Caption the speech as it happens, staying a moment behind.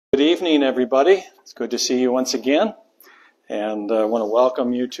Good evening, everybody. It's good to see you once again. And I want to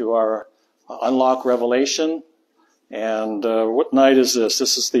welcome you to our Unlock Revelation. And what night is this?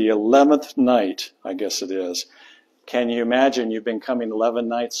 This is the 11th night, I guess it is. Can you imagine? You've been coming 11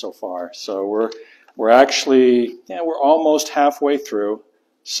 nights so far. So we're actually, we're almost halfway through.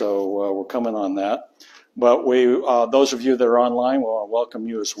 So we're coming on that. But those of you that are online, we want to welcome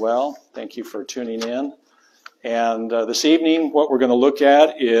you as well. Thank you for tuning in. And this evening, what we're going to look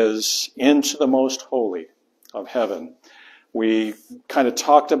at is into the most holy of heaven. We kind of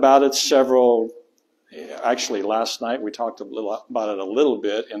talked about it actually last night we talked about it a little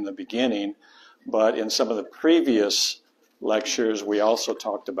bit in the beginning, but in some of the previous lectures we also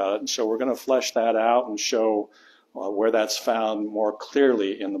talked about it. And so we're going to flesh that out and show where that's found more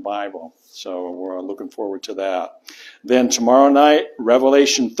clearly in the Bible. So we're looking forward to that. Then tomorrow night,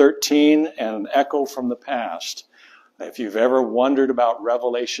 Revelation 13 and an echo from the past. If you've ever wondered about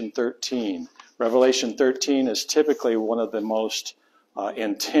Revelation 13 is typically one of the most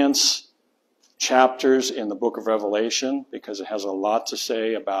intense chapters in the book of Revelation because it has a lot to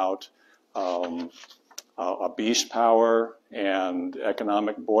say about a beast power and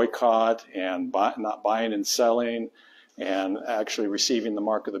economic boycott and not buying and selling and actually receiving the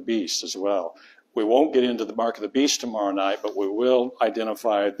mark of the beast as well. We won't get into the mark of the beast tomorrow night, but we will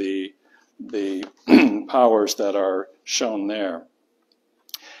identify the powers that are shown there.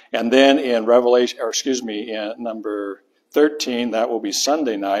 And then in in number 13, that will be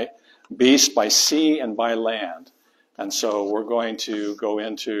Sunday night, beast by sea and by land. And so we're going to go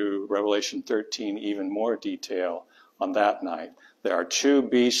into Revelation 13 even more detail on that night. There are two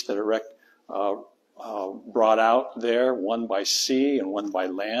beasts that are brought out there, one by sea and one by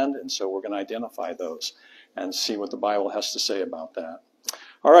land. And so we're going to identify those and see what the Bible has to say about that.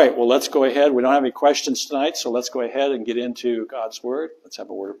 All right, well, let's go ahead. We don't have any questions tonight, so let's go ahead and get into God's Word. Let's have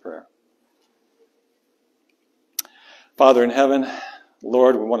a word of prayer. Father in heaven,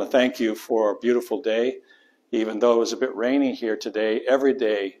 Lord, we want to thank you for a beautiful day. Even though it was a bit rainy here today, every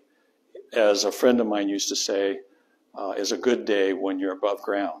day, as a friend of mine used to say, is a good day when you're above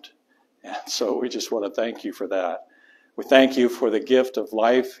ground. And so we just want to thank you for that. We thank you for the gift of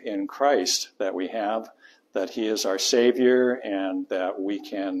life in Christ that we have, that he is our Savior, and that we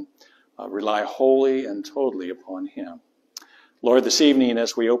can rely wholly and totally upon him. Lord, this evening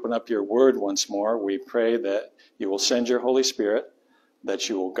as we open up your word once more, we pray that you will send your Holy Spirit, that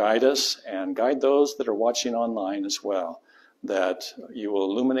you will guide us and guide those that are watching online as well, that you will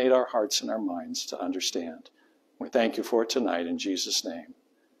illuminate our hearts and our minds to understand. We thank you for it tonight in Jesus' name.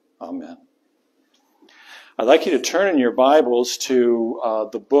 Amen. I'd like you to turn in your Bibles to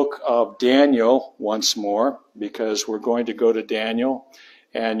the book of Daniel once more, because we're going to go to Daniel,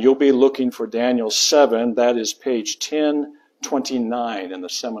 and you'll be looking for Daniel 7. That is page 1029 in the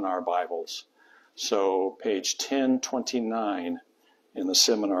Seminar Bibles. So page 1029 in the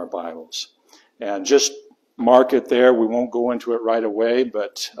Seminar Bibles. And just mark it there. We won't go into it right away,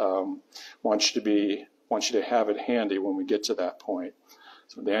 but want you to have it handy when we get to that point.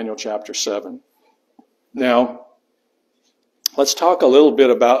 So Daniel chapter 7. Now, let's talk a little bit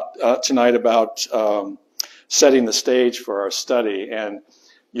about tonight about setting the stage for our study. And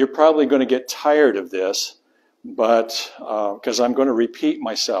you're probably going to get tired of this, but because I'm going to repeat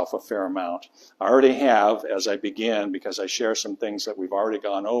myself a fair amount. I already have as I begin, because I share some things that we've already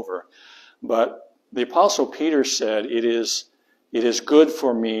gone over. But the Apostle Peter said, it is good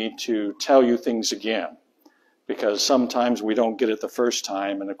for me to tell you things again, because sometimes we don't get it the first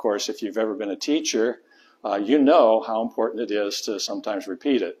time. And of course, if you've ever been a teacher, you know how important it is to sometimes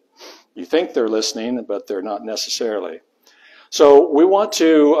repeat it. You think they're listening, but they're not necessarily. So we want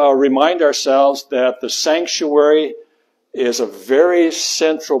to remind ourselves that the sanctuary is a very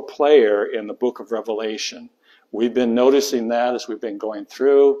central player in the book of Revelation. We've been noticing that as we've been going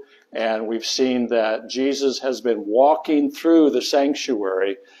through, and we've seen that Jesus has been walking through the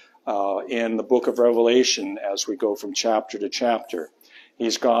sanctuary in the book of Revelation as we go from chapter to chapter.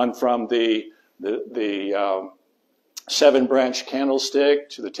 He's gone from the seven-branch candlestick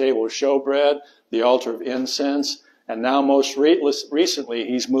to the table of showbread, the altar of incense, and now most recently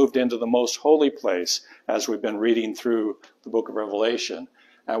he's moved into the most holy place as we've been reading through the book of Revelation.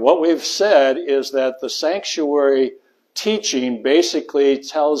 And what we've said is that the sanctuary teaching basically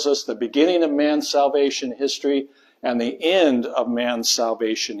tells us the beginning of man's salvation history and the end of man's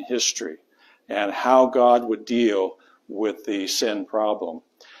salvation history, and how God would deal with the sin problem.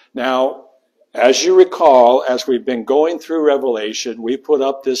 Now, as you recall, as we've been going through Revelation, we put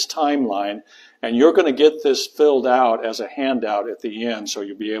up this timeline, and you're going to get this filled out as a handout at the end, so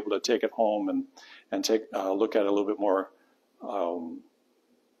you'll be able to take it home and take a look at it a little bit more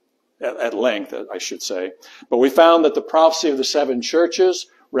at length, I should say. But we found that the prophecy of the seven churches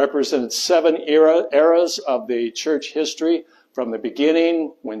represented seven eras of the church history, from the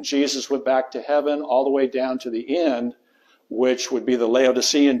beginning when Jesus went back to heaven all the way down to the end, which would be the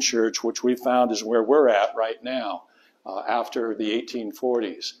Laodicean church, which we found is where we're at right now, after the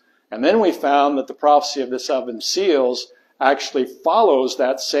 1840s. And then we found that the prophecy of the seven seals actually follows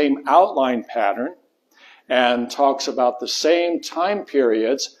that same outline pattern and talks about the same time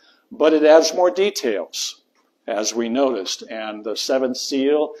periods, but it adds more details, as we noticed. And the seventh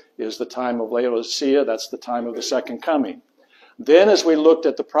seal is the time of Laodicea. That's the time of the second coming. Then as we looked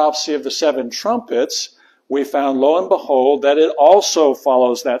at the prophecy of the seven trumpets, we found, lo and behold, that it also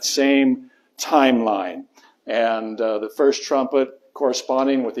follows that same timeline. And the first trumpet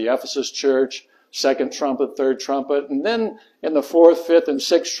corresponding with the Ephesus church, second trumpet, third trumpet, and then in the fourth, fifth, and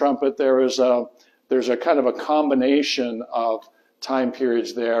sixth trumpet, there's a kind of a combination of time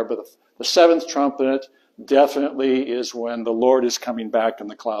periods there. But the seventh trumpet definitely is when the Lord is coming back in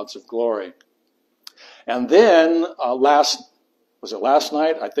the clouds of glory. And then was it last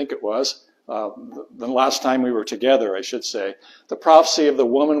night? I think it was. The last time we were together, I should say. The prophecy of the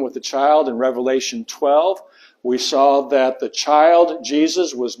woman with the child in Revelation 12. We saw that the child,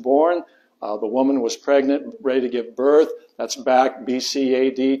 Jesus, was born. The woman was pregnant, ready to give birth. That's back BC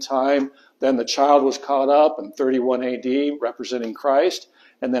AD time. Then the child was caught up in 31 AD, representing Christ.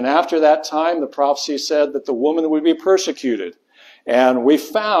 And then after that time, the prophecy said that the woman would be persecuted. And we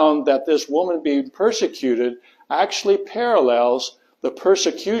found that this woman being persecuted actually parallels the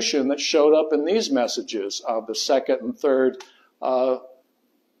persecution that showed up in these messages of the second and third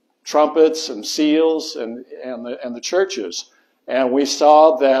trumpets and seals and the churches. And we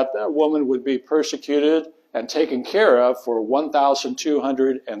saw that that woman would be persecuted and taken care of for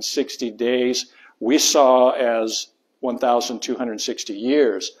 1,260 days. We saw as 1,260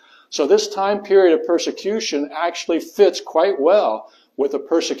 years. So this time period of persecution actually fits quite well with the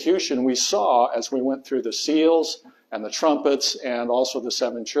persecution we saw as we went through the seals and the trumpets and also the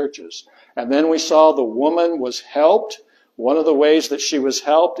seven churches. And then we saw the woman was helped. One of the ways that she was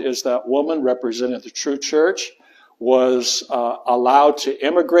helped is that woman, represented the true church, was allowed to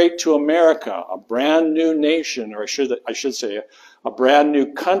immigrate to America, a brand new nation, or I should say a brand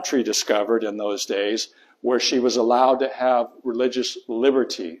new country discovered in those days, where she was allowed to have religious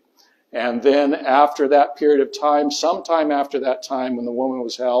liberty. And then after that period of time, sometime after that time when the woman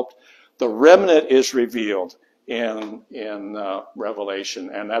was helped, the remnant is revealed in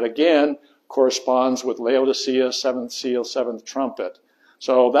Revelation. And that again corresponds with Laodicea, seventh seal, seventh trumpet.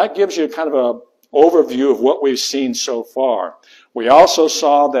 So that gives you kind of an overview of what we've seen so far. We also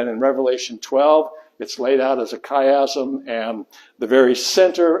saw that in Revelation 12, it's laid out as a chiasm, and the very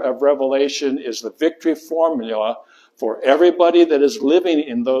center of Revelation is the victory formula for everybody that is living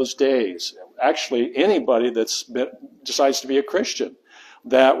in those days. Actually, anybody that decides to be a Christian.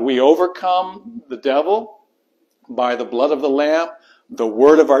 That we overcome the devil by the blood of the Lamb, the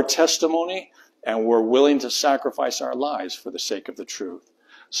word of our testimony, and we're willing to sacrifice our lives for the sake of the truth.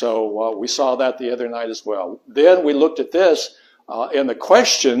 So we saw that the other night as well. Then we looked at this in the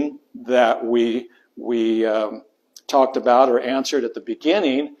question that we talked about or answered at the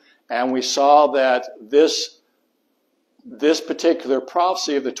beginning, and we saw that this particular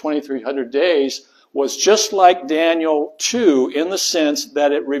prophecy of the 2300 days was just like Daniel 2 in the sense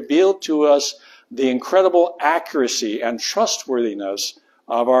that it revealed to us the incredible accuracy and trustworthiness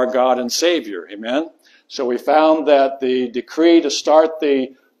of our God and Savior. Amen? So we found that the decree to start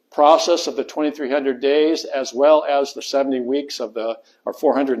the process of the 2300 days, as well as the 70 weeks of or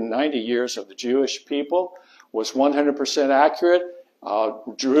 490 years of the Jewish people, was 100% accurate.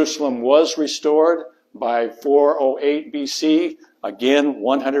 Jerusalem was restored by 408 BC, again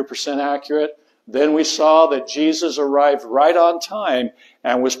 100% accurate. Then we saw that Jesus arrived right on time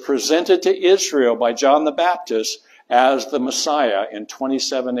and was presented to Israel by John the Baptist as the Messiah in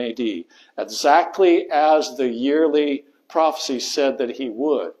 27 AD, exactly as the yearly prophecy said that he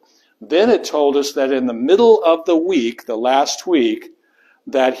would. Then it told us that in the middle of the week, the last week,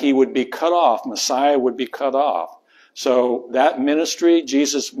 that he would be cut off, Messiah would be cut off. So that ministry,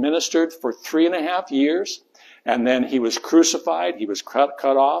 Jesus ministered for 3.5 years, and then he was crucified, he was cut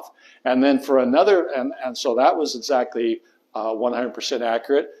off, and then for another, and so that was exactly 100%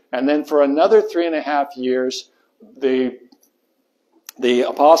 accurate, and then for another 3.5 years, the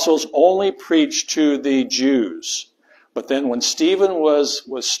apostles only preached to the Jews. But then when Stephen was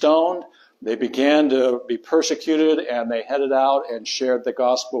stoned, they began to be persecuted, and they headed out and shared the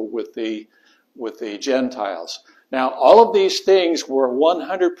gospel with the Gentiles. Now, all of these things were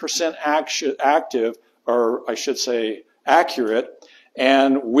 100% active, or I should say accurate,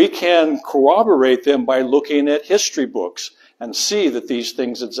 And we can corroborate them by looking at history books and see that these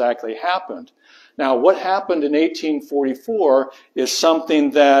things exactly happened. Now, what happened in 1844 is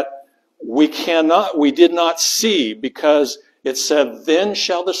something that we did not see, because it said, "Then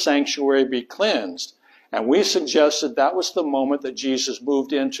shall the sanctuary be cleansed." And we suggested that was the moment that Jesus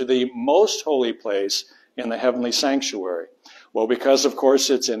moved into the most holy place in the heavenly sanctuary. Well, because of course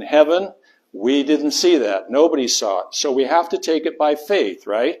it's in heaven, we didn't see that. Nobody saw it. So we have to take it by faith,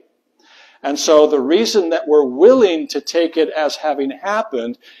 right? And so the reason that we're willing to take it as having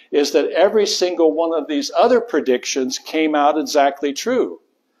happened is that every single one of these other predictions came out exactly true.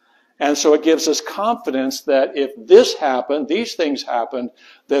 And so it gives us confidence that if this happened, these things happened,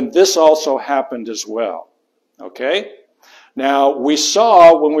 then this also happened as well. Okay? Now, we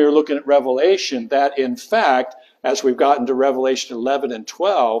saw when we were looking at Revelation that, in fact, as we've gotten to Revelation 11 and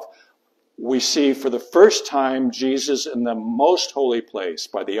 12, we see for the first time Jesus in the most holy place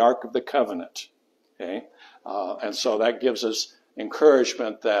by the Ark of the Covenant. Okay? And so that gives us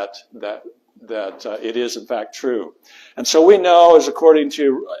encouragement that it is in fact true. And so we know, as according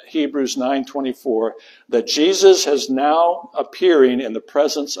to Hebrews 9:24, that Jesus is now appearing in the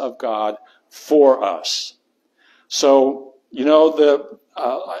presence of God for us. So, you know,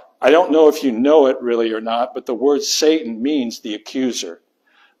 I don't know if you know it really or not, but the word Satan means the accuser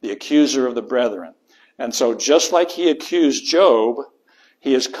of the brethren. And so just like he accused Job,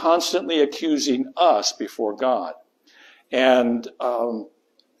 he is constantly accusing us before God. And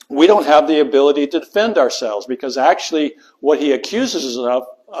we don't have the ability to defend ourselves, because actually what he accuses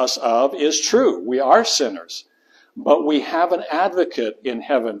us of is true. We are sinners. But we have an advocate in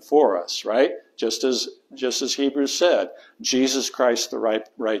heaven for us, right? Just as Hebrews said, Jesus Christ the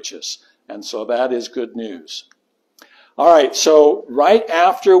righteous. And so that is good news. All right, so right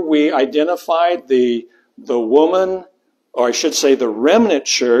after we identified the woman, or I should say the remnant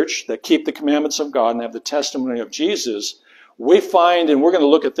church that keep the commandments of God and have the testimony of Jesus, we find, and we're going to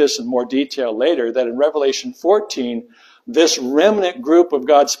look at this in more detail later, that in Revelation 14, this remnant group of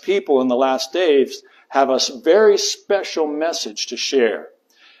God's people in the last days have a very special message to share.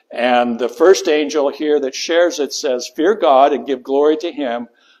 And the first angel here that shares it says, "Fear God and give glory to him,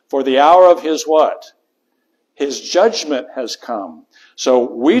 for the hour of his" what? His judgment has come. So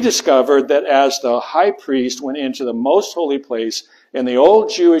we discovered that as the high priest went into the most holy place in the old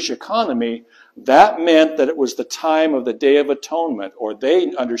Jewish economy, that meant that it was the time of the Day of Atonement, or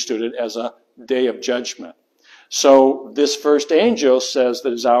they understood it as a day of judgment. So this first angel says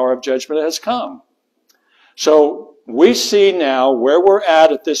that his hour of judgment has come. So we see now where we're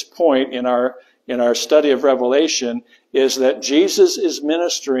at this point in our study of Revelation is that Jesus is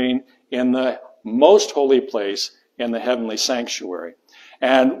ministering in the most holy place in the heavenly sanctuary.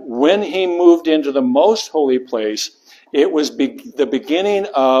 And when he moved into the most holy place, it was the beginning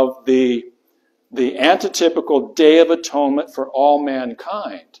of the antitypical Day of Atonement for all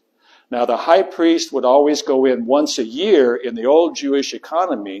mankind. Now, the high priest would always go in once a year in the old Jewish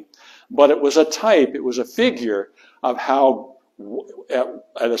economy, but it was a type, it was a figure of how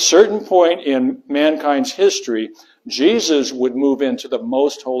at a certain point in mankind's history, Jesus would move into the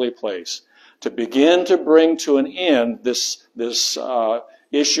most holy place to begin to bring to an end this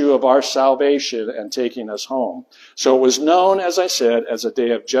issue of our salvation and taking us home. So it was known, as I said, as a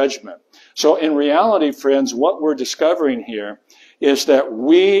day of judgment. So in reality, friends, what we're discovering here is that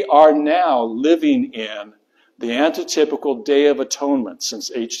we are now living in the antitypical Day of Atonement since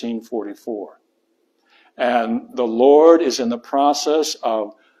 1844. And the Lord is in the process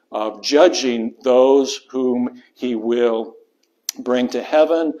of judging those whom he will bring to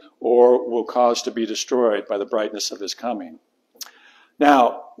heaven or will cause to be destroyed by the brightness of his coming.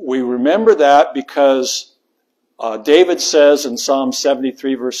 Now, we remember that because David says in Psalm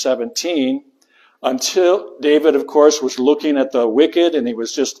 73, verse 17, until David, of course, was looking at the wicked and he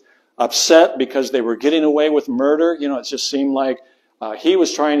was just upset because they were getting away with murder. You know, it just seemed like he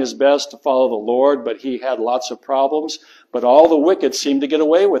was trying his best to follow the Lord, but he had lots of problems. But all the wicked seemed to get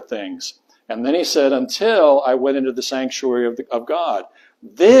away with things. And then he said, until I went into the sanctuary of God,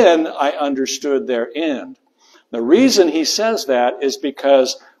 then I understood their end. The reason he says that is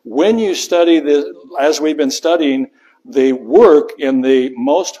because when you study this, as we've been studying the work in the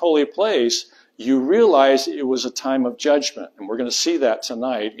most holy place, you realize it was a time of judgment. And we're going to see that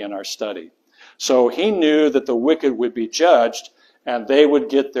tonight in our study. So he knew that the wicked would be judged and they would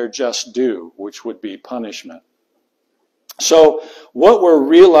get their just due, which would be punishment. So what we're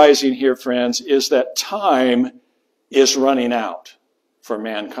realizing here, friends, is that time is running out for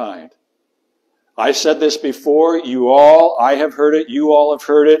mankind. I said this before, I have heard it, you all have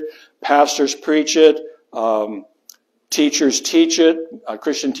heard it, pastors preach it, Teachers teach it,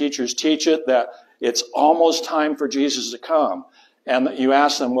 Christian teachers teach it, that it's almost time for Jesus to come. And you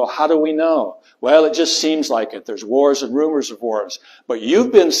ask them, well, how do we know? Well, it just seems like it. There's wars and rumors of wars. But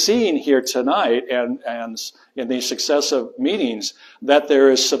you've been seeing here tonight and in these successive meetings that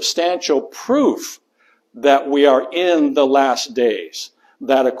there is substantial proof that we are in the last days.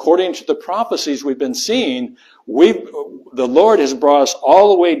 That according to the prophecies we've been seeing, the Lord has brought us all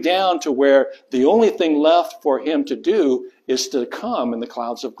the way down to where the only thing left for him to do is to come in the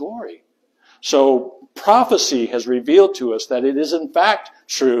clouds of glory. So prophecy has revealed to us that it is in fact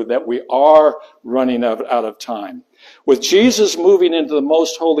true that we are running out of time. With Jesus moving into the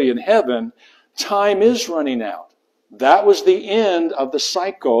most holy in heaven, time is running out. That was the end of the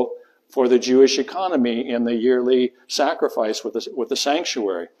cycle for the Jewish economy in the yearly sacrifice with the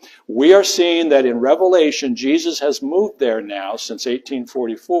sanctuary. We are seeing that in Revelation, Jesus has moved there now since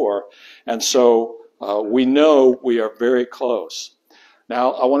 1844, and so we know we are very close.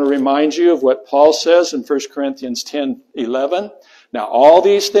 Now, I want to remind you of what Paul says in 1 Corinthians 10:11. Now, all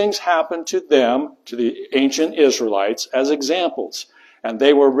these things happened to them, to the ancient Israelites, as examples, and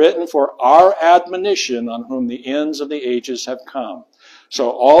they were written for our admonition on whom the ends of the ages have come. So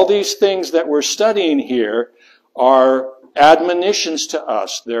all these things that we're studying here are admonitions to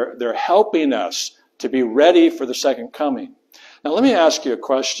us. They're helping us to be ready for the second coming. Now, let me ask you a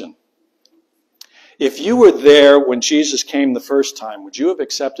question. If you were there when Jesus came the first time, would you have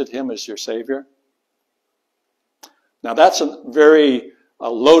accepted him as your Savior? Now, that's a very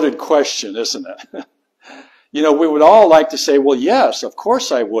loaded question, isn't it? You know, we would all like to say, well, yes, of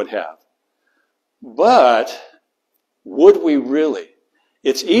course I would have. But would we really?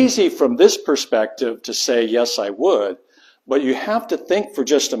 It's easy from this perspective to say, yes, I would. But you have to think for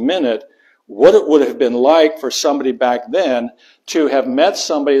just a minute what it would have been like for somebody back then to have met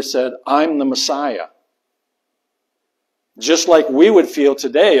somebody who said, I'm the Messiah. Just like we would feel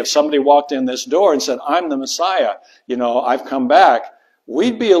today if somebody walked in this door and said, I'm the Messiah, you know, I've come back.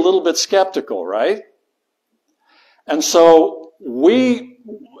 We'd be a little bit skeptical, right? And so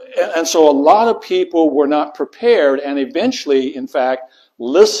a lot of people were not prepared and eventually, in fact,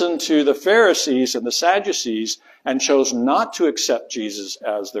 listened to the Pharisees and the Sadducees and chose not to accept Jesus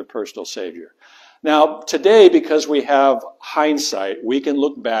as their personal Savior. Now, today, because we have hindsight, we can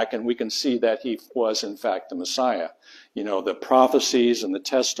look back and we can see that he was, in fact, the Messiah. You know, the prophecies and the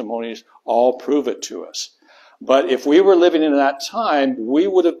testimonies all prove it to us. But if we were living in that time, we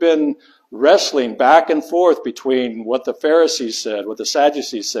would have been wrestling back and forth between what the Pharisees said, what the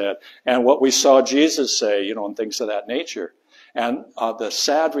Sadducees said, and what we saw Jesus say, you know, and things of that nature. And the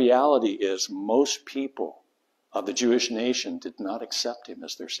sad reality is most people of the Jewish nation did not accept him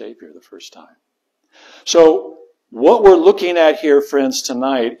as their Savior the first time. So what we're looking at here, friends,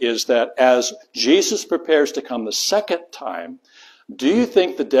 tonight is that as Jesus prepares to come the second time, do you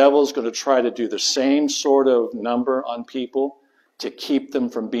think the devil is going to try to do the same sort of number on people to keep them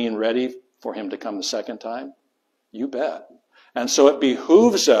from being ready for him to come the second time? You bet. And so it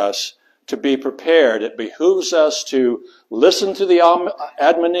behooves us to be prepared. It behooves us to listen to the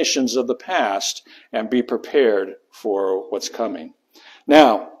admonitions of the past and be prepared for what's coming.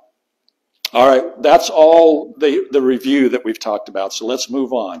 Now, all right, that's all the review that we've talked about, so let's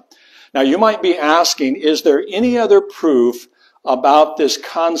move on. Now, you might be asking, is there any other proof about this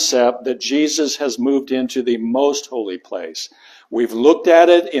concept that Jesus has moved into the most holy place? We've looked at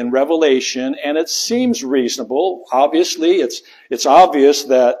it in Revelation, and it seems reasonable. Obviously, it's obvious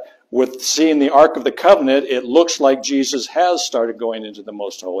that with seeing the Ark of the Covenant, it looks like Jesus has started going into the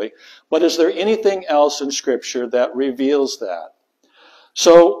most holy. But is there anything else in Scripture that reveals that?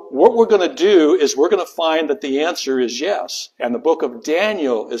 So what we're going to do is we're going to find that the answer is yes. And the book of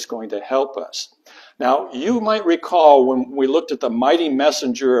Daniel is going to help us. Now, you might recall when we looked at the mighty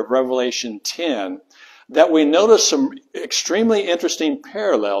messenger of Revelation 10, that we noticed some extremely interesting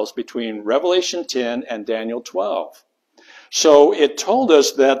parallels between Revelation 10 and Daniel 12. So it told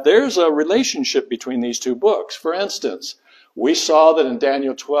us that there's a relationship between these two books. For instance, we saw that in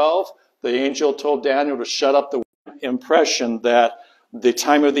Daniel 12, the angel told Daniel to shut up the impression that the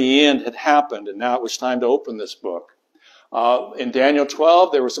time of the end had happened, and now it was time to open this book. In Daniel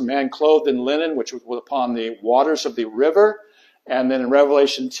 12, there was a man clothed in linen, which was upon the waters of the river. And then in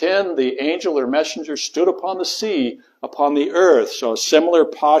Revelation 10, the angel or messenger stood upon the sea, upon the earth. So a similar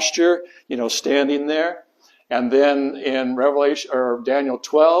posture, you know, standing there. And then in Daniel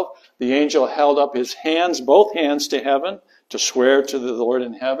 12, the angel held up his hands, both hands to heaven, to swear to the Lord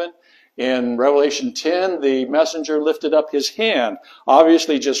in heaven. In Revelation 10, the messenger lifted up his hand,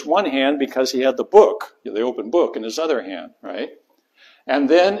 obviously just one hand because he had the book, the open book, in his other hand, right? And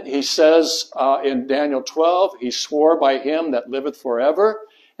then he says in Daniel 12, he swore by him that liveth forever.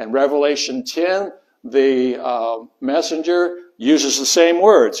 In Revelation 10, the messenger uses the same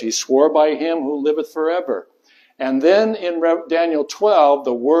words. He swore by him who liveth forever. And then in Daniel 12,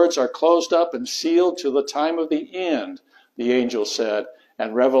 the words are closed up and sealed to the time of the end, the angel said.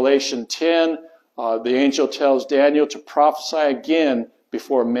 And Revelation 10, the angel tells Daniel to prophesy again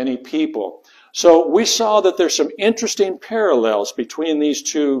before many people. So we saw that there's some interesting parallels between these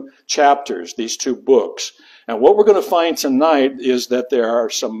two chapters, these two books. And what we're going to find tonight is that there are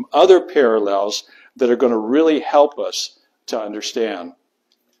some other parallels that are going to really help us to understand.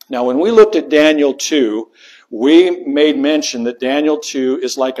 Now, when we looked at Daniel 2, we made mention that Daniel 2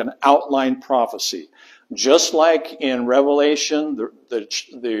 is like an outline prophecy. Just like in Revelation,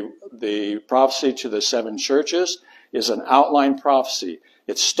 the prophecy to the seven churches is an outline prophecy.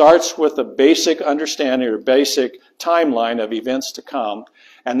 It starts with a basic understanding or basic timeline of events to come,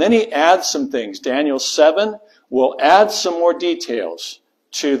 and then he adds some things. Daniel 7 will add some more details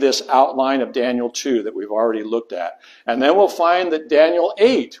to this outline of Daniel 2 that we've already looked at. And then we'll find that Daniel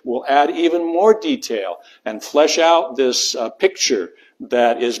 8 will add even more detail and flesh out this picture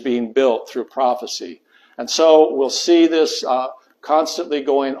that is being built through prophecy. And so we'll see this constantly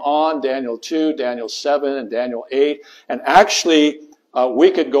going on, Daniel 2, Daniel 7, and Daniel 8. And actually,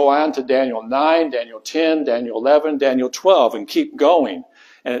 we could go on to Daniel 9, Daniel 10, Daniel 11, Daniel 12, and keep going.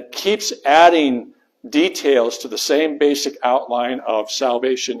 And it keeps adding details to the same basic outline of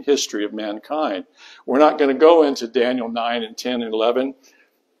salvation history of mankind. We're not going to go into Daniel 9 and 10 and 11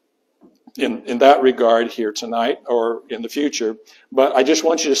 in that regard here tonight or in the future. But I just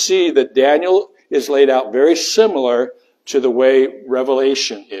want you to see that Daniel is laid out very similar to the way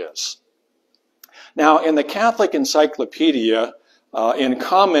Revelation is. Now, in the Catholic Encyclopedia, in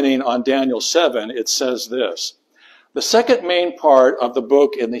commenting on Daniel 7, it says this: the second main part of the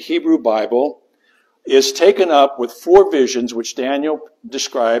book in the Hebrew Bible is taken up with four visions which Daniel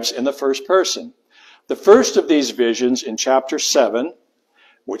describes in the first person. The first of these visions in chapter 7,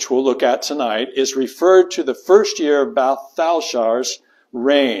 which we'll look at tonight, is referred to the first year of Belshazzar's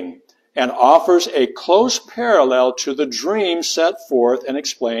reign and offers a close parallel to the dream set forth and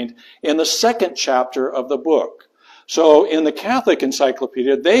explained in the second chapter of the book. So in the Catholic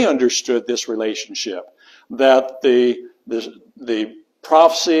Encyclopedia, they understood this relationship, that the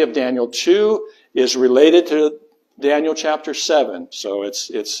prophecy of Daniel 2 is related to Daniel chapter 7. So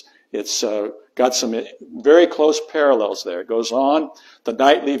it's got some very close parallels there. It goes on. The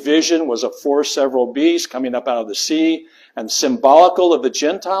nightly vision was of four several beasts coming up out of the sea, and symbolical of the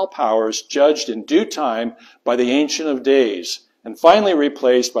Gentile powers judged in due time by the Ancient of Days, and finally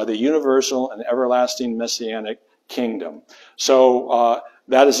replaced by the universal and everlasting Messianic kingdom. So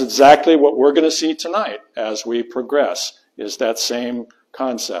that is exactly what we're going to see tonight as we progress, is that same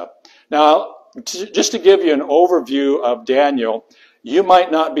concept. Now, just to give you an overview of Daniel, you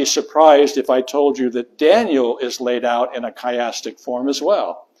might not be surprised if I told you that Daniel is laid out in a chiastic form as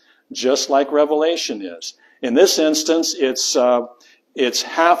well, just like Revelation is. In this instance, it's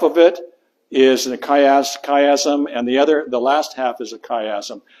half of it is a chiasm, and the last half is a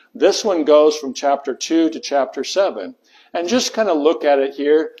chiasm. This one goes from chapter 2 to chapter 7. And just kind of look at it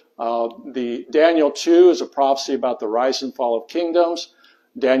here. The Daniel 2 is a prophecy about the rise and fall of kingdoms.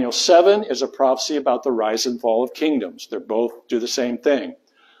 Daniel 7 is a prophecy about the rise and fall of kingdoms. They both do the same thing.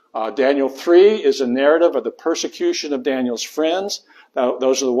 Daniel 3 is a narrative of the persecution of Daniel's friends.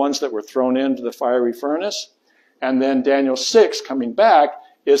 Those are the ones that were thrown into the fiery furnace. And then Daniel 6, coming back,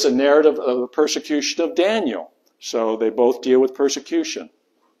 is a narrative of the persecution of Daniel. So they both deal with persecution.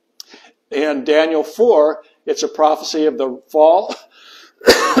 In Daniel 4, it's a prophecy of the fall,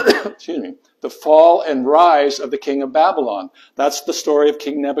 the fall and rise of the king of Babylon. That's the story of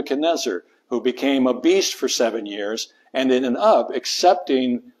King Nebuchadnezzar, who became a beast for 7 years and ended up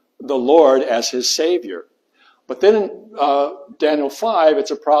accepting the Lord as his Savior. But then in Daniel 5,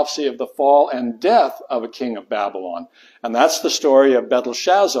 it's a prophecy of the fall and death of a king of Babylon. And that's the story of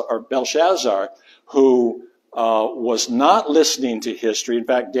Belshazzar, who was not listening to history. In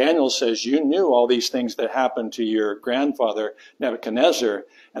fact, Daniel says, you knew all these things that happened to your grandfather, Nebuchadnezzar,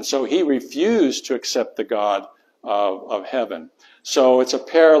 and so he refused to accept the God of heaven. So it's a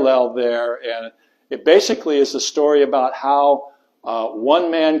parallel there, and it basically is the story about how one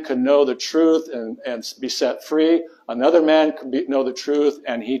man could know the truth and be set free. Another man could know the truth,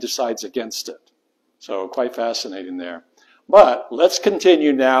 and he decides against it. So quite fascinating there. But let's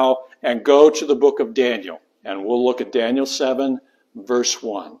continue now and go to the book of Daniel. And we'll look at Daniel 7, verse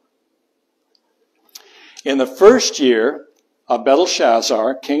 1. In the first year of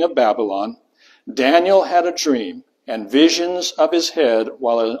Belshazzar, king of Babylon, Daniel had a dream, and visions of his head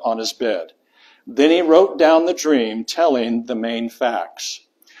while on his bed. Then he wrote down the dream, telling the main facts.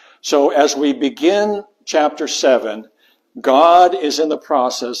 So as we begin chapter 7, God is in the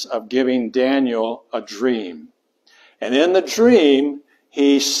process of giving Daniel a dream. And in the dream,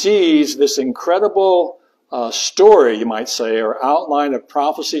 he sees this incredible story, you might say, or outline of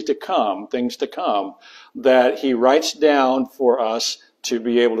prophecy to come, things to come, that he writes down for us to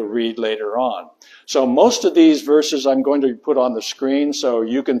be able to read later on. So most of these verses I'm going to put on the screen so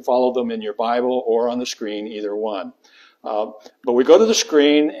you can follow them in your Bible or on the screen, either one. But we go to the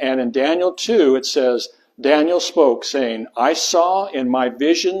screen, and in Daniel 2, it says, Daniel spoke, saying, I saw in my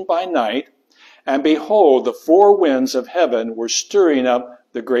vision by night, and behold, the four winds of heaven were stirring up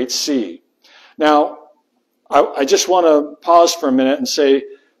the great sea. Now, I just want to pause for a minute and say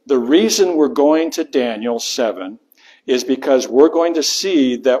the reason we're going to Daniel 7 is because we're going to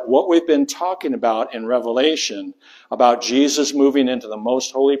see that what we've been talking about in Revelation, about Jesus moving into the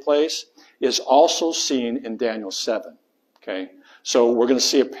most holy place, is also seen in Daniel 7. Okay? So we're going to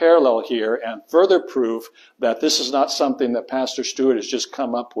see a parallel here and further proof that this is not something that Pastor Stewart has just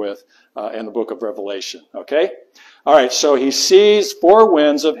come up with in the book of Revelation. Okay? All right, so he sees four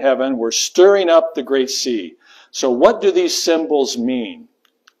winds of heaven were stirring up the great sea. So what do these symbols mean?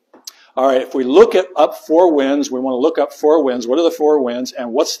 All right, if we look at up four winds, we want to look up four winds. What are the four winds,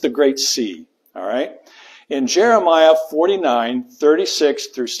 and what's the great sea? All right? In Jeremiah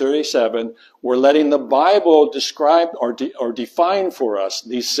 49:36 through 37, we're letting the Bible describe or define for us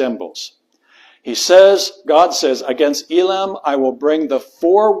these symbols. He says, God says, against Elam I will bring the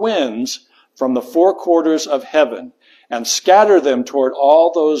four winds from the four quarters of heaven and scatter them toward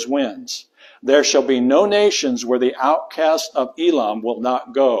all those winds. There shall be no nations where the outcast of Elam will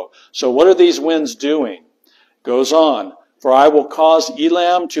not go. So what are these winds doing? Goes on. For I will cause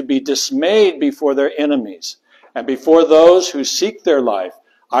Elam to be dismayed before their enemies, and before those who seek their life.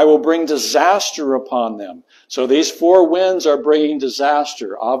 I will bring disaster upon them. So these four winds are bringing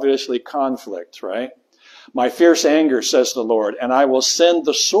disaster, obviously conflict, right? My fierce anger, says the Lord, and I will send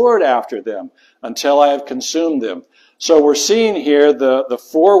the sword after them until I have consumed them. So we're seeing here the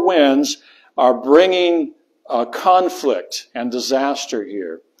four winds are bringing conflict and disaster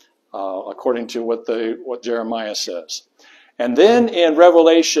here, according to what Jeremiah says. And then in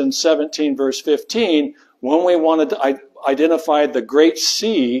Revelation 17, verse 15, when we wanted to identify the great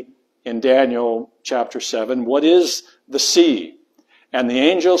sea in Daniel chapter 7, what is the sea? And the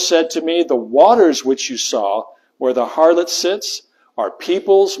angel said to me, the waters which you saw, where the harlot sits, are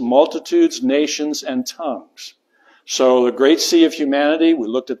peoples, multitudes, nations, and tongues. So the great sea of humanity, we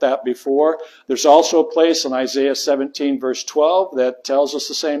looked at that before. There's also a place in Isaiah 17, verse 12, that tells us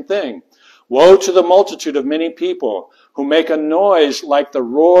the same thing. Woe to the multitude of many people who make a noise like the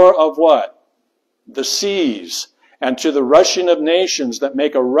roar of what? The seas. And to the rushing of nations that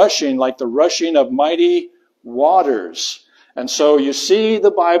make a rushing like the rushing of mighty waters. And so you see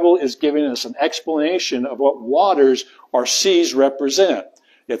the Bible is giving us an explanation of what waters or seas represent.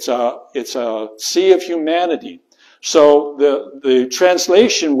 It's a sea of humanity. So the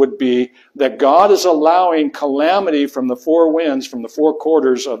translation would be that God is allowing calamity from the four winds, from the four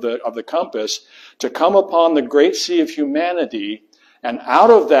quarters of the compass, to come upon the great sea of humanity, and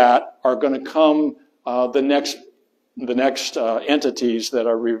out of that are going to come the next entities that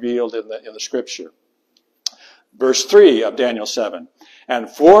are revealed in the Scripture. Verse 3 of Daniel 7. And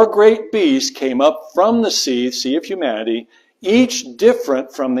four great beasts came up from the sea of humanity, each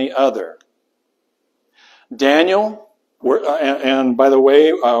different from the other. Daniel, and by the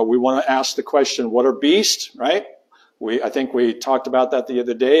way, we want to ask the question, what are beasts, right? I think we talked about that the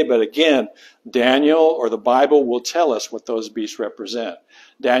other day, but again, Daniel or the Bible will tell us what those beasts represent.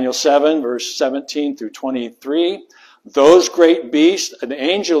 Daniel 7, verse 17 through 23, those great beasts, an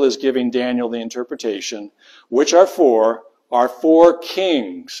angel is giving Daniel the interpretation, which are four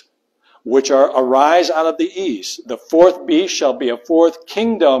kings, which arise out of the east. The fourth beast shall be a fourth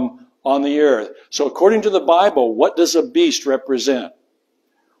kingdom on the earth. So according to the Bible, what does a beast represent?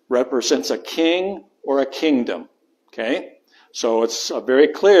 Represents a king or a kingdom. Okay? So it's very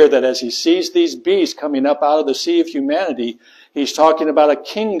clear that as he sees these beasts coming up out of the sea of humanity, he's talking about a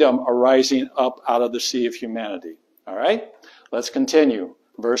kingdom arising up out of the sea of humanity. All right? Let's continue.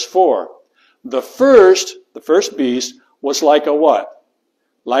 Verse 4. The first beast was like a what?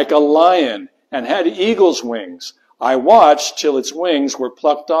 Like a lion, and had eagle's wings. I watched till its wings were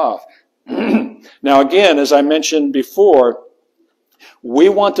plucked off. Now again, as I mentioned before, we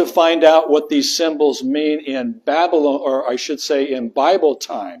want to find out what these symbols mean in Babylon, or I should say in Bible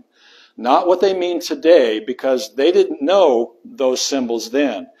time. Not what they mean today, because they didn't know those symbols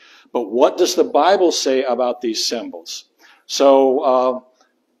then. But what does the Bible say about these symbols? So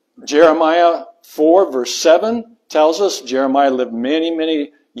Jeremiah 4 verse 7 tells us, Jeremiah lived many,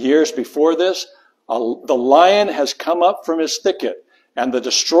 many years before this, the lion has come up from his thicket, and the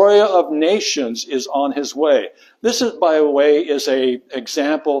destroyer of nations is on his way. This is, by the way, is an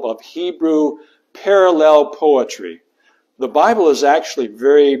example of Hebrew parallel poetry. The Bible is actually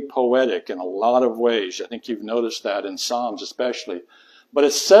very poetic in a lot of ways. I think you've noticed that in Psalms especially. But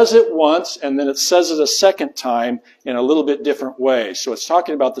it says it once, and then it says it a second time in a little bit different way. So it's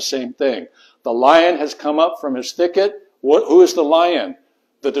talking about the same thing. The lion has come up from his thicket. Who is the lion?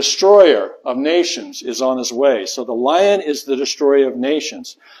 The destroyer of nations is on his way. So the lion is the destroyer of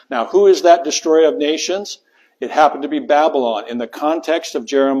nations. Now, who is that destroyer of nations? It happened to be Babylon. In the context of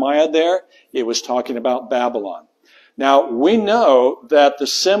Jeremiah there, it was talking about Babylon. Now, we know that the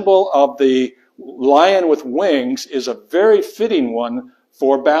symbol of the lion with wings is a very fitting one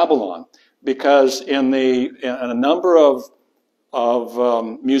for Babylon, because in a number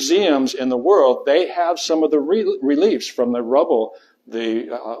of museums in the world, they have some of the reliefs from the rubble,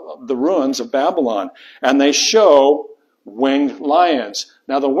 the ruins of Babylon, and they show winged lions.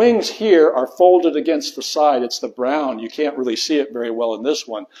 Now the wings here are folded against the side. It's the brown. You can't really see it very well in this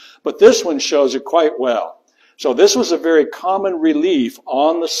one, but this one shows it quite well. So this was a very common relief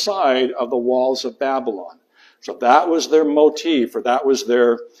on the side of the walls of Babylon. So that was their motif, or that was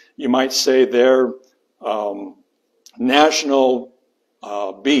their, you might say, their national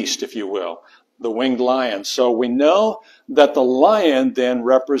beast, if you will, the winged lion. So we know that the lion then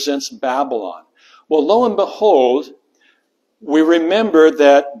represents Babylon. Well, lo and behold, we remember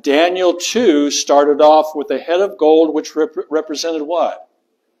that Daniel 2 started off with a head of gold, which represented what?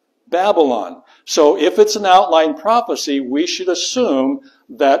 Babylon. So if it's an outline prophecy, we should assume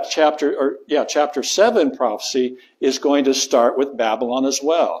that chapter 7 prophecy is going to start with Babylon as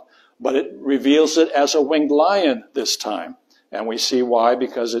well. But it reveals it as a winged lion this time. And we see why,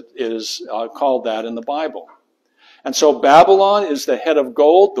 because it is called that in the Bible. And so Babylon is the head of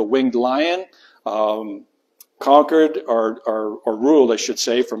gold, the winged lion, conquered or ruled, I should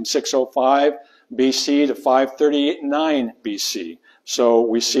say, from 605 BC to 539 BC. So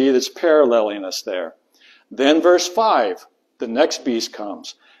we see this paralleling us there. Then verse 5, the next beast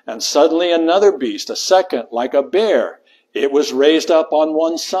comes. And suddenly another beast, a second, like a bear. It was raised up on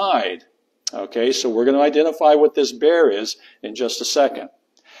one side. Okay, so we're going to identify what this bear is in just a second.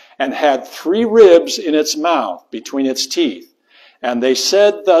 And had 3 ribs in its mouth between its teeth. And they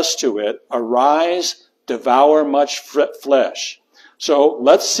said thus to it, arise, devour much flesh. So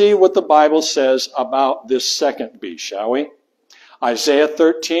let's see what the Bible says about this second beast, shall we? Isaiah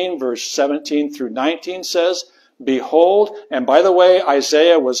 13, verse 17 through 19 says, behold, and by the way,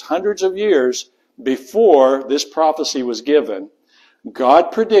 Isaiah was hundreds of years before this prophecy was given.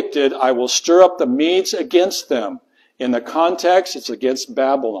 God predicted, I will stir up the Medes against them. In the context, it's against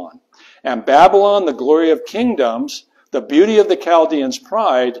Babylon. And Babylon, the glory of kingdoms, the beauty of the Chaldeans'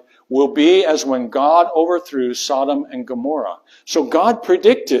 pride, will be as when God overthrew Sodom and Gomorrah. So God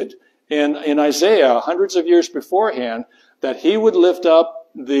predicted in Isaiah hundreds of years beforehand that he would lift up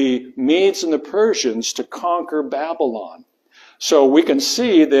the Medes and the Persians to conquer Babylon. So we can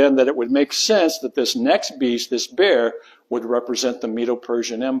see then that it would make sense that this next beast, this bear, would represent the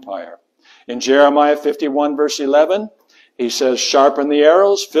Medo-Persian Empire. In Jeremiah 51 verse 11, he says, sharpen the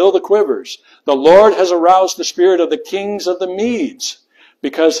arrows, fill the quivers. The Lord has aroused the spirit of the kings of the Medes,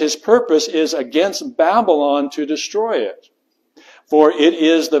 because his purpose is against Babylon to destroy it. For it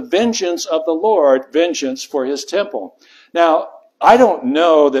is the vengeance of the Lord, vengeance for his temple. Now, I don't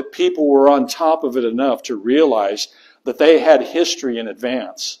know that people were on top of it enough to realize that they had history in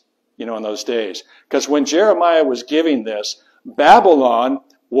advance, in those days. Because when Jeremiah was giving this, Babylon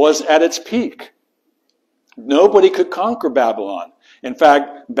was at its peak. Nobody could conquer Babylon. In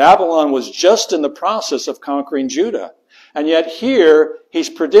fact, Babylon was just in the process of conquering Judah. And yet here, he's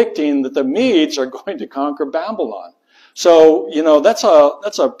predicting that the Medes are going to conquer Babylon. So, that's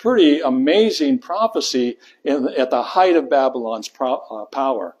a pretty amazing prophecy at the height of Babylon's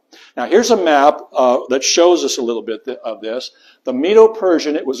power. Now, here's a map that shows us a little bit of this. The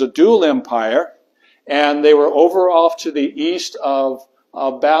Medo-Persian, it was a dual empire, and they were over off to the east of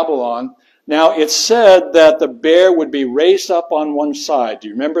Babylon. Now, it said that the bear would be raised up on one side. Do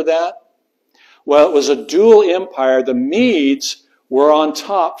you remember that? Well, it was a dual empire. The Medes were on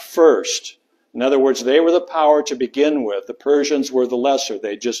top first. In other words, they were the power to begin with. The Persians were the lesser.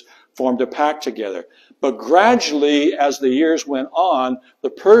 They just formed a pact together. But gradually, as the years went on, the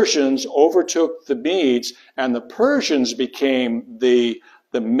Persians overtook the Medes, and the Persians became the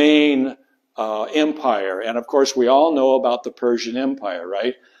main empire. And of course, we all know about the Persian Empire,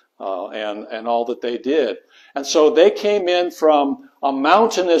 right? and all that they did. And so they came in from a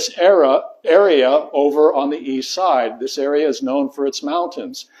mountainous area over on the east side. This area is known for its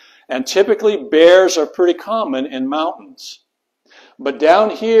mountains. And typically bears are pretty common in mountains. But down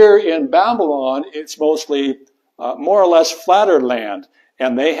here in Babylon, it's mostly more or less flatter land.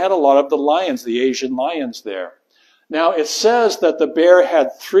 And they had a lot of the lions, the Asian lions there. Now it says that the bear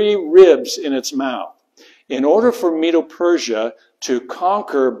had 3 ribs in its mouth. In order for Medo-Persia to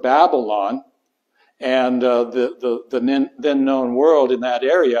conquer Babylon and the then known world in that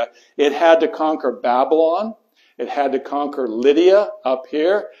area, it had to conquer Babylon, it had to conquer Lydia up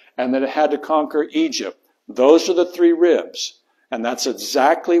here, and then it had to conquer Egypt. Those are the 3 ribs. And that's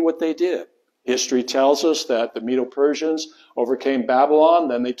exactly what they did. History tells us that the Medo-Persians overcame Babylon,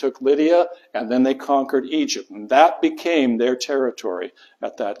 then they took Lydia, and then they conquered Egypt. And that became their territory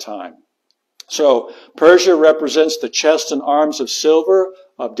at that time. So Persia represents the chest and arms of silver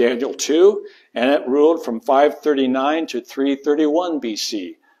of Daniel 2, and it ruled from 539 to 331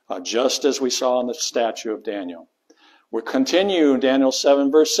 BC, just as we saw in the statue of Daniel. We'll continue Daniel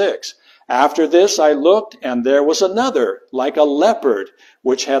 7, verse 6. After this I looked, and there was another, like a leopard,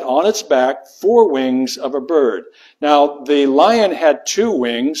 which had on its back 4 wings of a bird. Now, the lion had 2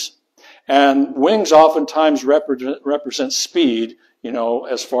 wings, and wings oftentimes represent speed,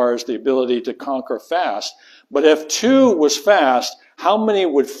 as far as the ability to conquer fast. But if 2 was fast, how many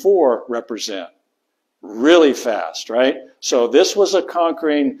would 4 represent? Really fast, right? So this was a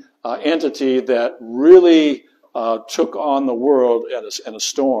conquering entity that really took on the world in a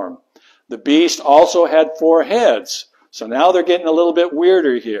storm. The beast also had 4 heads. So now they're getting a little bit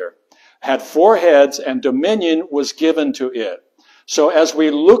weirder here. Had 4 heads, and dominion was given to it. So as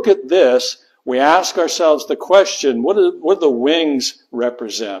we look at this, we ask ourselves the question, what do the wings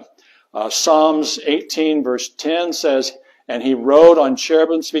represent? Psalms 18 verse 10 says, and he rode on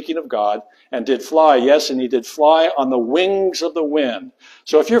cherubim, speaking of God, and did fly. Yes, and he did fly on the wings of the wind.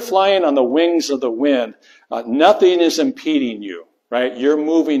 So if you're flying on the wings of the wind, nothing is impeding you, right? You're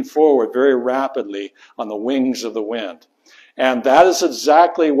moving forward very rapidly on the wings of the wind. And that is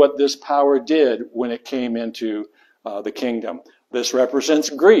exactly what this power did when it came into the kingdom. This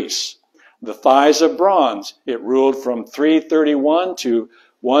represents Greece. The thighs of bronze. It ruled from 331 to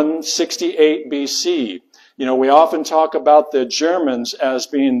 168 BC. We often talk about the Germans as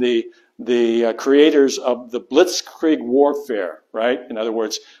being the creators of the Blitzkrieg warfare, right? In other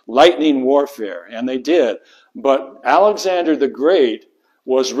words, lightning warfare, and they did. But Alexander the Great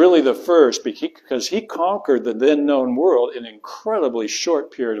was really the first because he conquered the then known world in an incredibly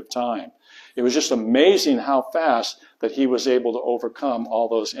short period of time. It was just amazing how fast that he was able to overcome all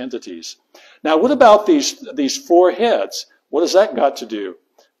those entities. Now, what about these 4 heads? What has that got to do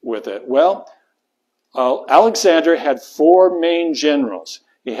with it? Well, Alexander had 4 main generals.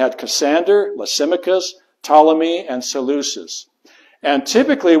 He had Cassander, Lysimachus, Ptolemy, and Seleucus. And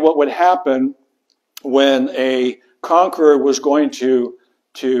typically what would happen when a conqueror was going to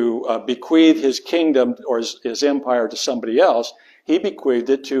bequeath his kingdom or his empire to somebody else, he bequeathed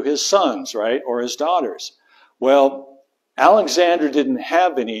it to his sons, right, or his daughters. Well, Alexander didn't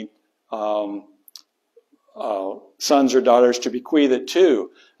have any sons or daughters to bequeath it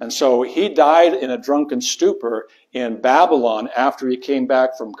to. And so he died in a drunken stupor in Babylon after he came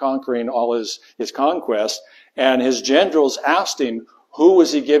back from conquering all his conquests. And his generals asked him, who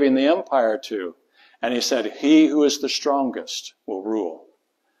was he giving the empire to? And he said, he who is the strongest will rule.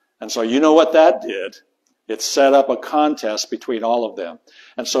 And so you know what that did? It set up a contest between all of them.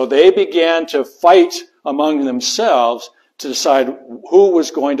 And so they began to fight among themselves to decide who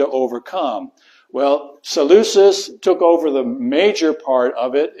was going to overcome. Well, Seleucus took over the major part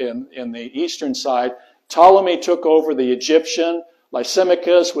of it in the eastern side. Ptolemy took over the Egyptian.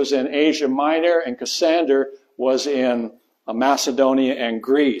 Lysimachus was in Asia Minor, and Cassander was in Macedonia and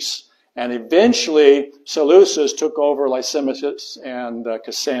Greece. And eventually, Seleucus took over Lysimachus and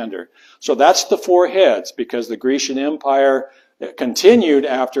Cassander. So that's the 4 heads, because the Grecian Empire continued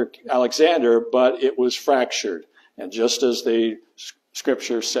after Alexander, but it was fractured, and just as the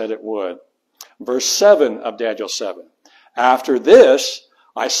scripture said it would. Verse 7 of Daniel 7. After this,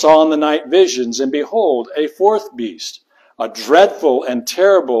 I saw in the night visions, and behold, a 4th beast, a dreadful and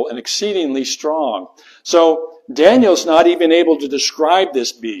terrible and exceedingly strong. So Daniel's not even able to describe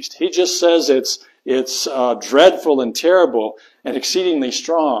this beast. He just says it's dreadful and terrible and exceedingly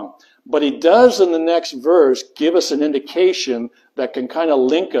strong. But he does in the next verse give us an indication that can kind of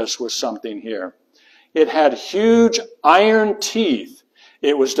link us with something here. It had huge iron teeth.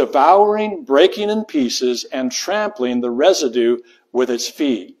 It was devouring, breaking in pieces, and trampling the residue with its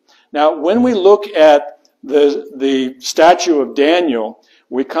feet. Now, when we look at the statue of Daniel,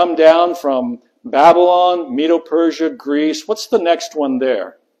 We come down from Babylon, Medo-Persia, Greece. What's the next one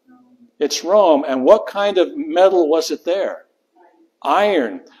there? It's Rome. And what kind of metal was it there?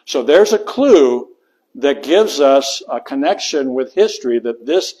 Iron. So there's a clue that gives us a connection with history that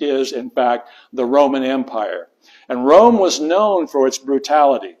this is, in fact, the Roman Empire. And Rome was known for its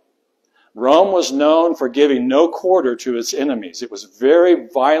brutality. Rome was known for giving no quarter to its enemies. It was very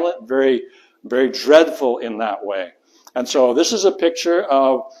violent, very, very dreadful in that way. And so this is a picture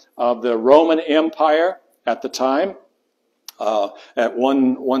of the Roman Empire at the time, at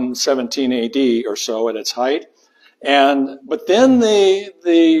 117 AD or so at its height. But then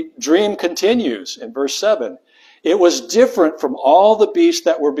the dream continues in verse 7. It was different from all the beasts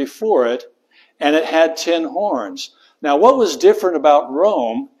that were before it, and it had 10 horns. Now, what was different about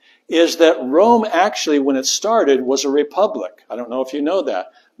Rome is that Rome actually, when it started, was a republic. I don't know if you know that.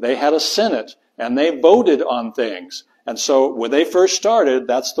 They had a senate, and they voted on things. And so when they first started,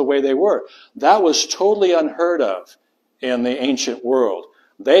 that's the way they were. That was totally unheard of in the ancient world.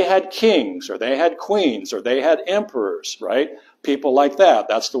 They had kings, or they had queens, or they had emperors, right? People like that.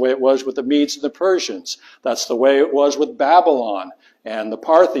 That's the way it was with the Medes and the Persians. That's the way it was with Babylon and the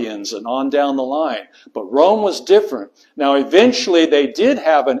Parthians and on down the line. But Rome was different. Now, eventually they did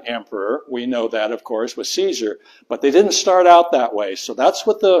have an emperor. We know that, of course, with Caesar. But they didn't start out that way. So that's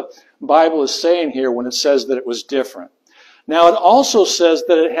what the Bible is saying here when it says that it was different. Now, it also says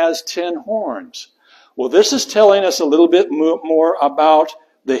that it has 10 horns. Well, this is telling us a little bit more about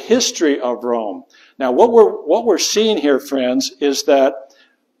the history of Rome. Now, what we're seeing here, friends, is that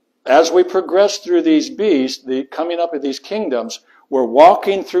as we progress through these beasts, coming up with these kingdoms, we're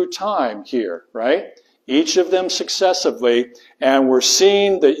walking through time here, right? Each of them successively, and we're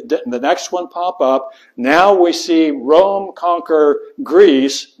seeing the next one pop up. Now we see Rome conquer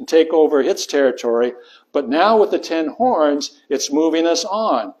Greece and take over its territory, but now with the 10 horns, it's moving us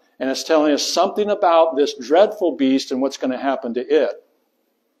on, and it's telling us something about this dreadful beast and what's going to happen to it.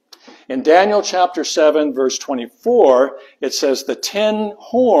 In Daniel chapter 7, verse 24, it says the 10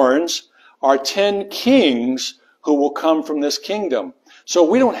 horns are 10 kings who will come from this kingdom. So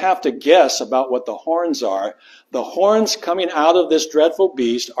we don't have to guess about what the horns are. The horns coming out of this dreadful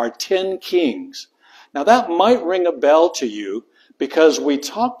beast are 10 kings. Now that might ring a bell to you because we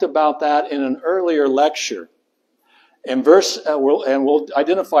talked about that in an earlier lecture. And we'll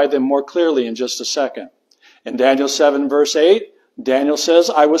identify them more clearly in just a second. In Daniel 7, verse 8, Daniel says,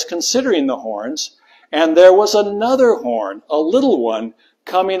 I was considering the horns, and there was another horn, a little one,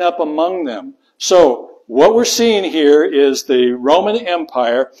 coming up among them. So what we're seeing here is the Roman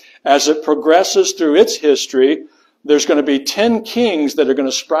Empire, as it progresses through its history, there's going to be 10 kings that are going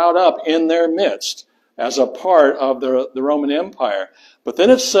to sprout up in their midst as a part of the Roman Empire. But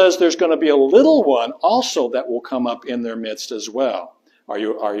then it says there's going to be a little one also that will come up in their midst as well. Are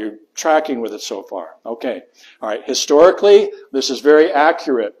you tracking with it so far? Okay. All right. Historically, this is very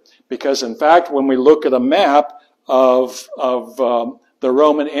accurate because, in fact, when we look at a map of the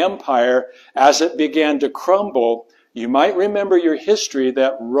Roman Empire, as it began to crumble, you might remember your history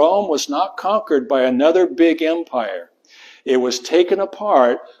that Rome was not conquered by another big empire. It was taken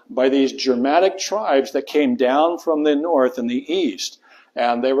apart by these Germanic tribes that came down from the north and the east.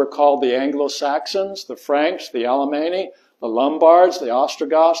 And they were called the Anglo-Saxons, the Franks, the Alemanni, the Lombards, the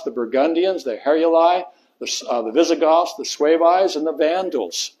Ostrogoths, the Burgundians, the Heruli, the Visigoths, the Suevi, and the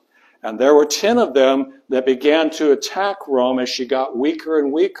Vandals. And there were 10 of them that began to attack Rome as she got weaker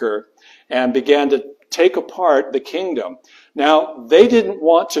and weaker and began to take apart the kingdom. Now, they didn't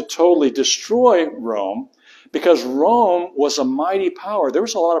want to totally destroy Rome because Rome was a mighty power. There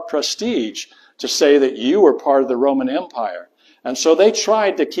was a lot of prestige to say that you were part of the Roman Empire. And so they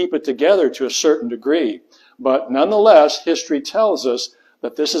tried to keep it together to a certain degree. But nonetheless, history tells us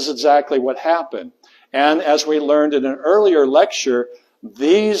that this is exactly what happened. And as we learned in an earlier lecture,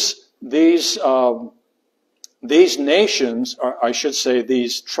 these nations, or I should say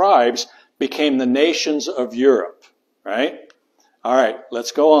these tribes, became the nations of Europe, right? All right,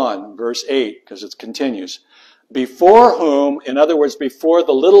 let's go on. Verse 8, because it continues. Before whom, in other words, before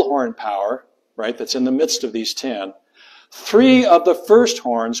the little horn power, right, that's in the midst of these 10, 3 of the first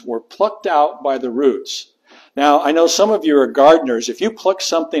horns were plucked out by the roots. Now, I know some of you are gardeners. If you pluck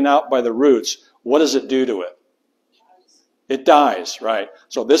something out by the roots, what does it do to it? It dies, right?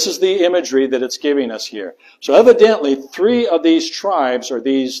 So this is the imagery that it's giving us here. So evidently, 3 of these tribes, or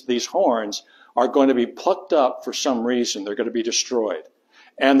these horns, are going to be plucked up for some reason. They're going to be destroyed.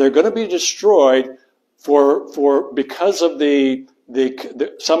 And they're going to be destroyed because of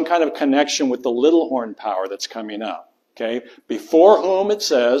some kind of connection with the little horn power that's coming up. Okay? Before whom, it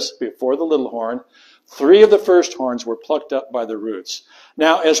says, before the little horn, 3 of the first horns were plucked up by the roots.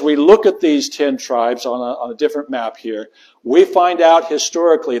 Now, as we look at these 10 tribes on a different map here, we find out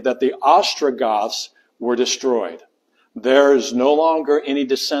historically that the Ostrogoths were destroyed. There is no longer any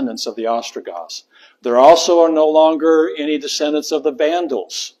descendants of the Ostrogoths. There also are no longer any descendants of the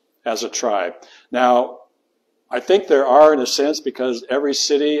Vandals as a tribe. Now, I think there are in a sense because every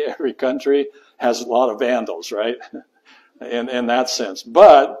city, every country has a lot of Vandals, right? In that sense.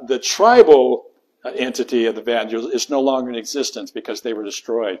 But the tribal entity of the Vandals is no longer in existence because they were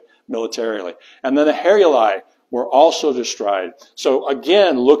destroyed militarily. And then the Heruli were also destroyed. So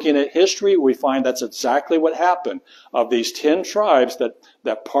again, looking at history, we find that's exactly what happened. Of these 10 tribes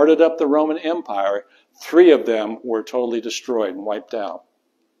that parted up the Roman Empire, 3 of them were totally destroyed and wiped out.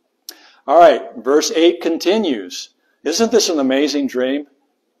 All right, verse 8 continues. Isn't this an amazing dream?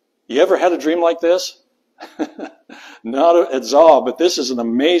 You ever had a dream like this? Not at all, but this is an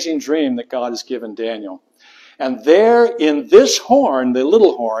amazing dream that God has given Daniel. And there in this horn, the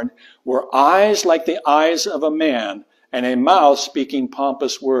little horn, were eyes like the eyes of a man and a mouth speaking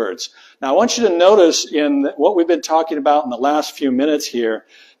pompous words. Now I want you to notice in what we've been talking about in the last few minutes here,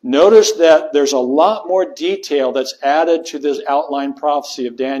 notice that there's a lot more detail that's added to this outline prophecy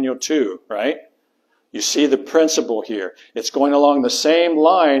of Daniel 2, right? You see the principle here. It's going along the same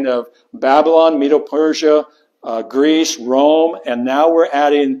line of Babylon, Medo-Persia, Greece, Rome, and now we're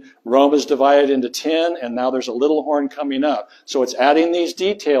adding Rome is divided into 10, and now there's a little horn coming up. So it's adding these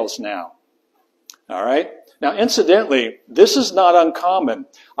details now. All right? Now, incidentally, this is not uncommon.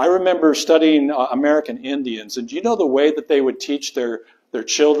 I remember studying American Indians, and do you know the way that they would teach their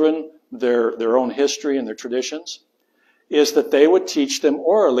children their own history and their traditions? Is that they would teach them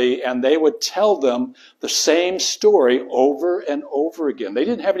orally and they would tell them the same story over and over again. They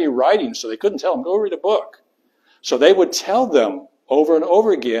didn't have any writing, so they couldn't tell them, go read a book. So they would tell them over and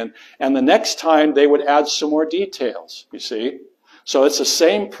over again, and the next time they would add some more details, you see. So it's the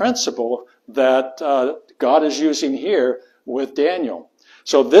same principle that God is using here with Daniel.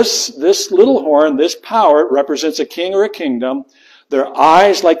 So this little horn, this power, represents a king or a kingdom. Their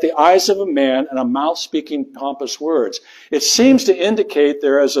eyes like the eyes of a man and a mouth speaking pompous words. It seems to indicate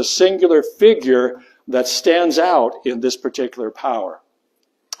there is a singular figure that stands out in this particular power.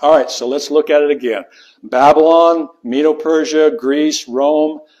 All right, so let's look at it again. Babylon, Medo-Persia, Greece,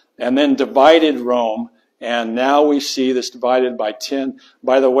 Rome, and then divided Rome. And now we see this divided by 10.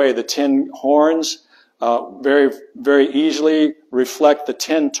 By the way, the 10 horns very, very easily reflect the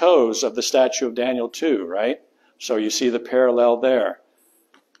 10 toes of the statue of Daniel 2, right? So you see the parallel there.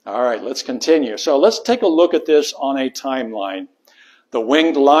 All right, let's continue. So let's take a look at this on a timeline. The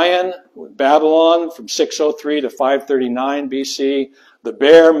winged lion, Babylon, from 603 to 539 BC. The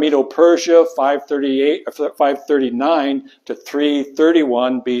bear, Medo-Persia, 539 to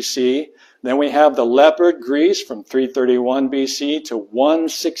 331 BC. Then we have the leopard, Greece, from 331 BC to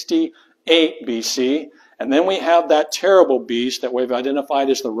 168 BC. And then we have that terrible beast that we've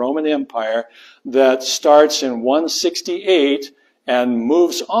identified as the Roman Empire that starts in 168 and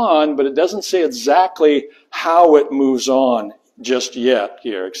moves on, but it doesn't say exactly how it moves on just yet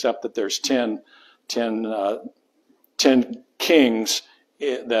here, except that there's 10 kings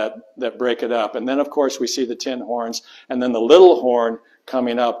that break it up. And then, of course, we see the 10 horns, and then the little horn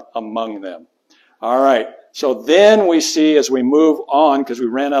coming up among them. All right. So then we see, as we move on, because we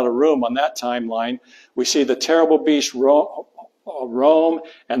ran out of room on that timeline, we see the terrible beast Rome,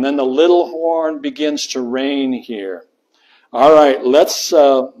 and then the little horn begins to reign here. All right, let's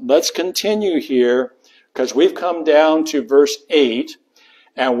continue here, because we've come down to verse 8,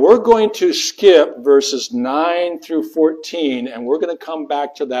 and we're going to skip verses 9 through 14, and we're going to come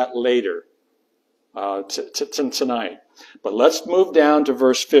back to that later tonight. But let's move down to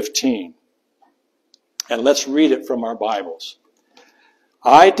verse 15. And let's read it from our Bibles.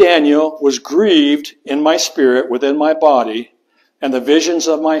 I, Daniel, was grieved in my spirit within my body, and the visions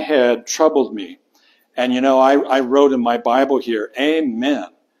of my head troubled me. And you know, I wrote in my Bible here, Amen.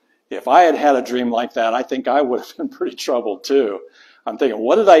 If I had had a dream like that, I think I would have been pretty troubled too. I'm thinking,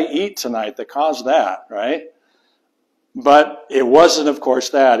 what did I eat tonight that caused that, right? But it wasn't, of course,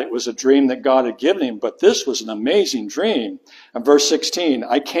 that. It was a dream that God had given him, but this was an amazing dream. And verse 16,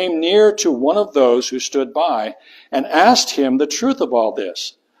 I came near to one of those who stood by and asked him the truth of all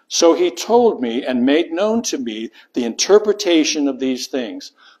this. So he told me and made known to me the interpretation of these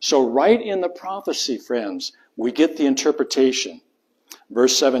things. So right in the prophecy, friends, we get the interpretation.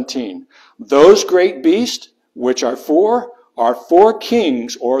 Verse 17, those great beasts, which are four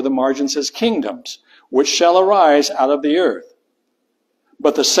kings, or the margin says kingdoms, which shall arise out of the earth.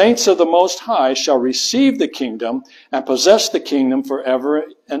 But the saints of the Most High shall receive the kingdom and possess the kingdom forever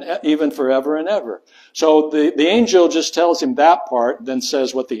and even forever and ever. So the angel just tells him that part, then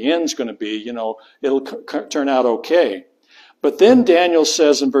says what the end's going to be. You know, it'll turn out okay. But then Daniel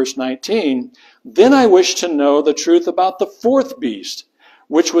says in verse 19, then I wish to know the truth about the fourth beast,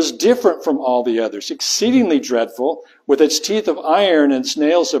 which was different from all the others, exceedingly dreadful, with its teeth of iron and its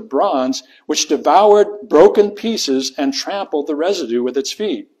nails of bronze, which devoured broken pieces and trampled the residue with its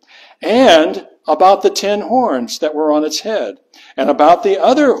feet. And about the 10 horns that were on its head, and about the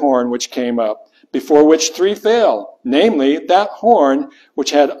other horn which came up, before which 3 fell, namely that horn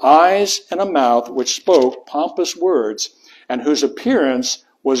which had eyes and a mouth which spoke pompous words, and whose appearance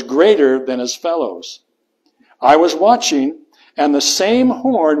was greater than his fellows. I was watching, and the same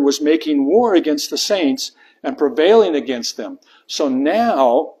horn was making war against the saints and prevailing against them. So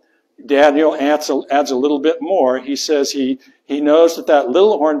now Daniel adds a little bit more. He says he knows that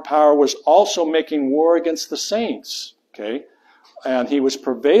little horn power was also making war against the saints. Okay? And he was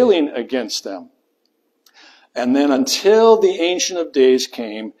prevailing against them. And then until the Ancient of Days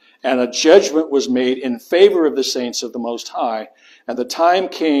came, and a judgment was made in favor of the saints of the Most High, and the time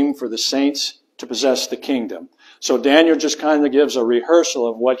came for the saints to possess the kingdom. So Daniel just kind of gives a rehearsal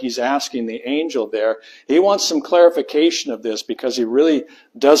of what he's asking the angel there. He wants some clarification of this because he really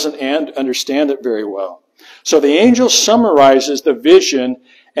doesn't understand it very well. So the angel summarizes the vision,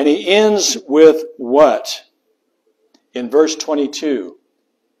 and he ends with what? In verse 22.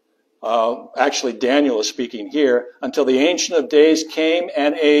 Actually, Daniel is speaking here. Until the Ancient of Days came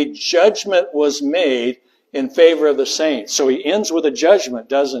and a judgment was made in favor of the saints. So he ends with a judgment,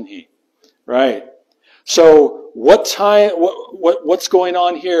 doesn't he? Right. So what's going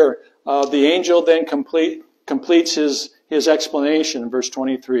on here? The angel then completes his explanation in verse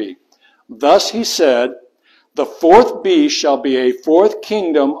 23. Thus he said, the fourth beast shall be a fourth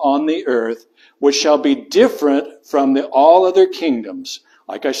kingdom on the earth, which shall be different from all other kingdoms.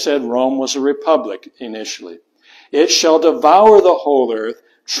 Like I said, Rome was a republic initially. It shall devour the whole earth,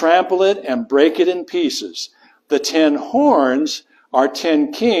 trample it, and break it in pieces. The 10 horns are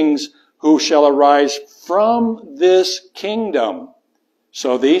 10 kings who shall arise from this kingdom.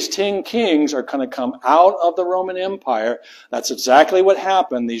 So these 10 kings are going to come out of the Roman Empire. That's exactly what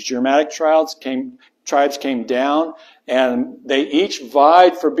happened. These Germanic tribes came down, and they each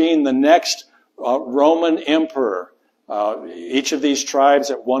vied for being the next Roman emperor. Each of these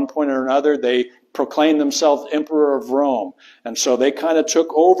tribes at one point or another, they proclaimed themselves emperor of Rome. And so they kind of took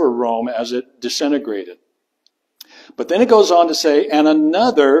over Rome as it disintegrated. But then it goes on to say, and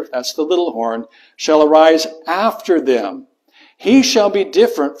another, that's the little horn, shall arise after them. He shall be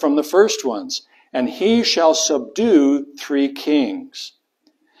different from the first ones, and he shall subdue 3 kings.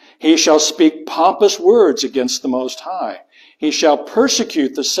 He shall speak pompous words against the Most High. He shall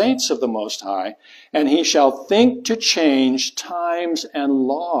persecute the saints of the Most High, and he shall think to change times and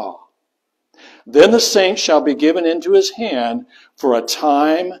law. Then the saints shall be given into his hand for a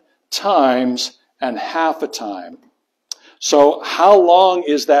time, times, and half a time. So how long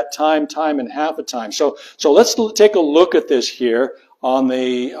is that time, and half a time? So let's take a look at this here on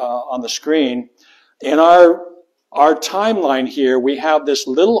the screen. In our timeline here, we have this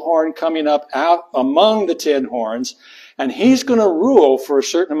little horn coming up out among the 10 horns, and he's going to rule for a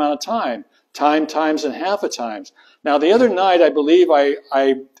certain amount of time, times, and half a times. Now, the other night, I believe I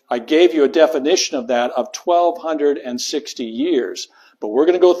gave you a definition of that of 1,260 years. But we're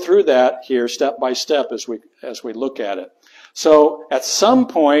going to go through that here step by step as we look at it. So at some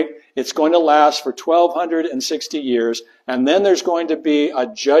point, it's going to last for 1,260 years, and then there's going to be a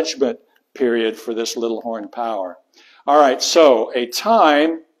judgment period for this little horn power. All right, so a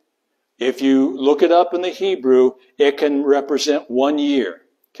time, if you look it up in the Hebrew, it can represent 1 year.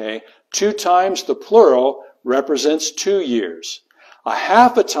 Okay, 2 times, the plural, represents 2 years. A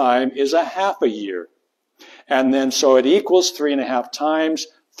half a time is a half a year. And then so it equals 3.5 times.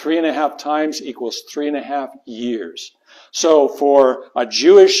 3.5 times equals 3.5 years. So for a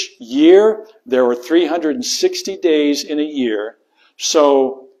Jewish year, there were 360 days in a year.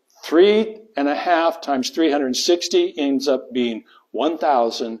 So 3.5 times 360 ends up being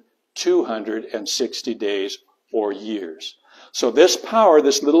 1,260 days or years. So this power,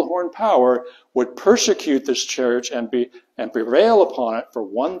 this little horn power, would persecute this church and prevail upon it for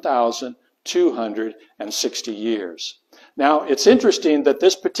 1,260 years. Now, it's interesting that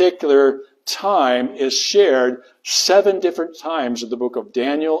this particular time is shared 7 different times in the book of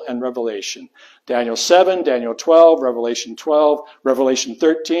Daniel and Revelation. Daniel 7, Daniel 12, Revelation 12, Revelation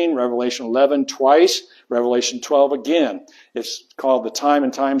 13, Revelation 11 twice, Revelation 12 again. It's called the time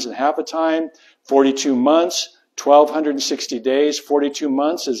and times and half a time, 42 months, 1,260 days, 42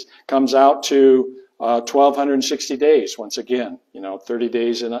 months comes out to 1,260 days once again, 30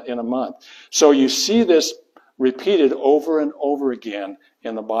 days in a month. So you see this repeated over and over again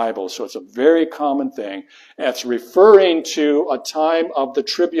in the Bible. So it's a very common thing. And it's referring to a time of the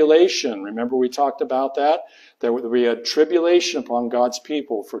tribulation. Remember we talked about that? There would be a tribulation upon God's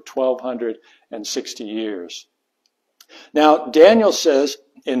people for 1,260 years. Now, Daniel says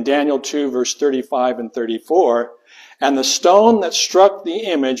in Daniel 2, verse 35 and 34, and the stone that struck the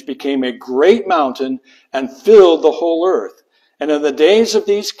image became a great mountain and filled the whole earth. And in the days of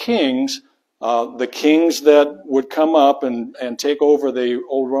these kings, the kings that would come up and take over the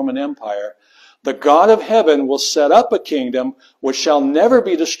old Roman Empire, the God of heaven will set up a kingdom which shall never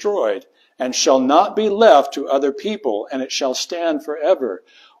be destroyed and shall not be left to other people, and it shall stand forever.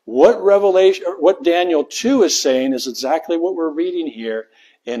 What Daniel 2 is saying is exactly what we're reading here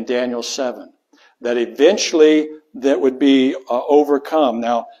in Daniel 7, that eventually that would be overcome.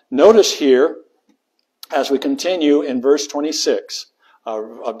 Now, notice here, as we continue in verse 26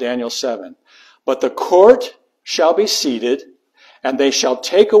 of Daniel 7, but the court shall be seated, and they shall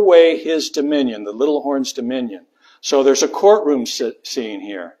take away his dominion, the little horn's dominion. So there's a courtroom scene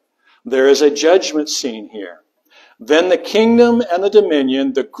here. There is a judgment scene here. Then the kingdom and the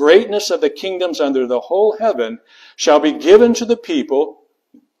dominion, the greatness of the kingdoms under the whole heaven, shall be given to the people,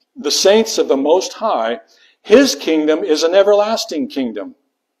 the saints of the Most High. His kingdom is an everlasting kingdom.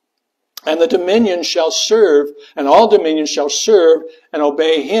 And the dominion shall serve, and all dominions shall serve and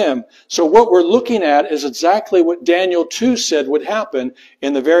obey him. So what we're looking at is exactly what Daniel 2 said would happen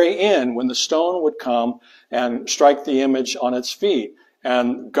in the very end, when the stone would come and strike the image on its feet.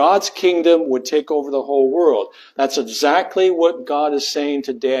 And God's kingdom would take over the whole world. That's exactly what God is saying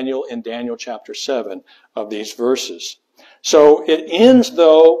to Daniel in Daniel chapter 7 of these verses. So it ends,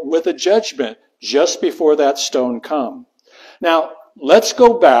 though, with a judgment just before that stone come. Now, let's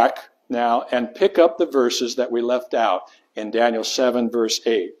go back now and pick up the verses that we left out in Daniel 7, verse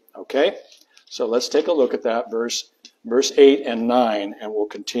 8. Okay? So let's take a look at that verse 8 and 9, and we'll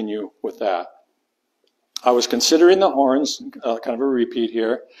continue with that. I was considering the horns, kind of a repeat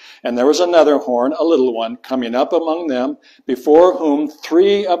here, and there was another horn, a little one, coming up among them, before whom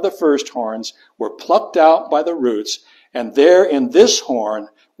 3 of the first horns were plucked out by the roots, and there in this horn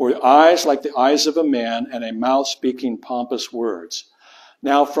were eyes like the eyes of a man, and a mouth speaking pompous words.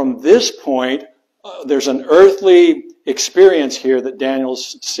 Now, from this point, there's an earthly experience here that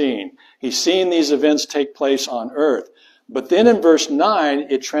Daniel's seen. He's seen these events take place on earth. But then in verse 9,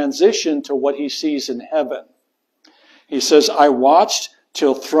 it transitioned to what he sees in heaven. He says, I watched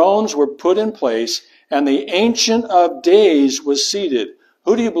till thrones were put in place, and the Ancient of Days was seated.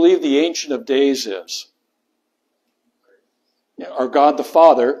 Who do you believe the Ancient of Days is? Or God the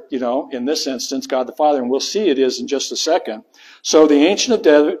Father, in this instance, God the Father, and we'll see it is in just a second. So the Ancient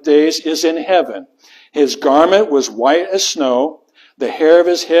of Days is in heaven. His garment was white as snow. The hair of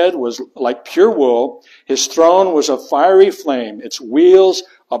his head was like pure wool. His throne was a fiery flame, its wheels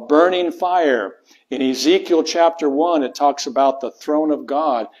a burning fire. In Ezekiel chapter 1, it talks about the throne of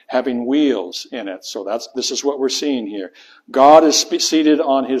God having wheels in it. So this is what we're seeing here. God is seated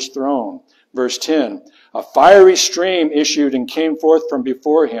on his throne. Verse 10, a fiery stream issued and came forth from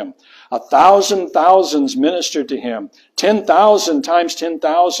before him. 1,000 thousands ministered to him. 10,000 times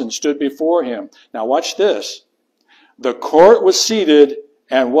 10,000 stood before him. Now watch this. The court was seated,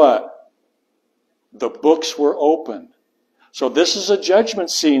 and what? The books were open. So this is a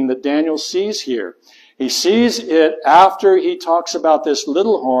judgment scene that Daniel sees here. He sees it after he talks about this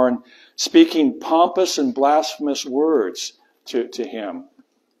little horn speaking pompous and blasphemous words to him,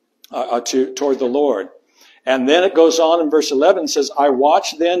 toward the Lord. And then it goes on in verse 11, says, I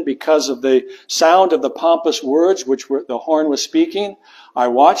watched then because of the sound of the pompous words which the horn was speaking. I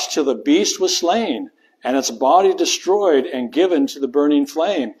watched till the beast was slain, and its body destroyed and given to the burning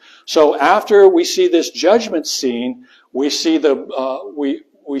flame. So after we see this judgment scene, we see the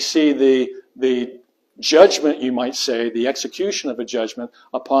judgment, you might say, the execution of a judgment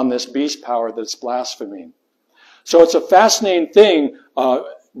upon this beast power that's blaspheming. So it's a fascinating thing.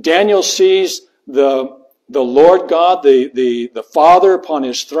 Daniel sees the Lord God, the Father upon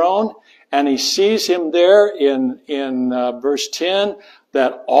his throne, and he sees him there in verse 10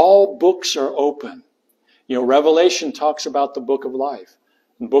 that all books are open. Revelation talks about the book of life,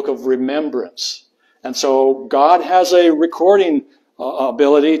 the book of remembrance. And so God has a recording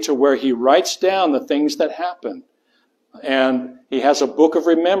ability to where he writes down the things that happen. And he has a book of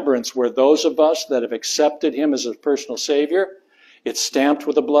remembrance where those of us that have accepted him as a personal Savior, it's stamped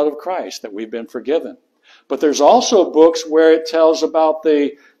with the blood of Christ that we've been forgiven. But there's also books where it tells about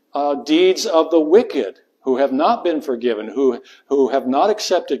the deeds of the wicked who have not been forgiven, who have not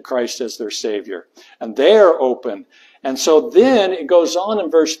accepted Christ as their Savior. And they are open. And so then it goes on in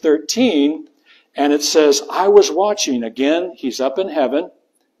verse 13, and it says, I was watching. Again, he's up in heaven.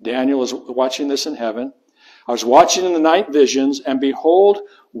 Daniel is watching this in heaven. I was watching in the night visions, and behold,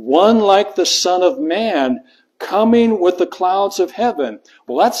 one like the Son of Man coming with the clouds of heaven.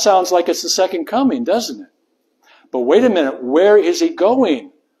 Well, that sounds like it's the second coming, doesn't it? But wait a minute, where is he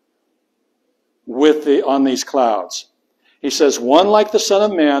going on these clouds? He says, one like the Son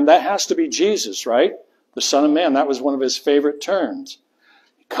of Man. That has to be Jesus, right? The Son of Man, that was one of his favorite terms.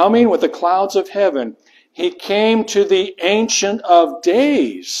 Coming with the clouds of heaven. He came to the Ancient of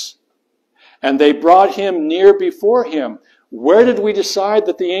Days, and they brought him near before him. Where did we decide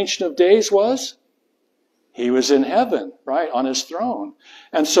that the Ancient of Days was? He was in heaven, right, on his throne.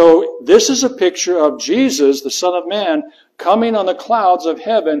 And so this is a picture of Jesus, the Son of Man, coming on the clouds of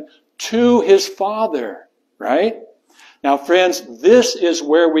heaven to his Father, right? Now, friends, this is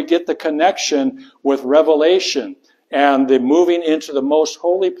where we get the connection with Revelation and the moving into the most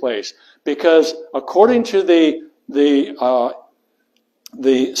holy place. Because according to the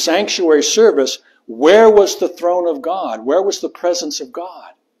sanctuary service, where was the throne of God? Where was the presence of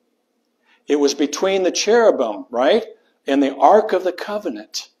God? It was between the cherubim, right? And the Ark of the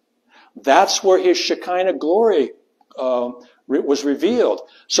Covenant. That's where his Shekinah glory was revealed.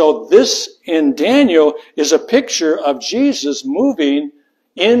 So this in Daniel is a picture of Jesus moving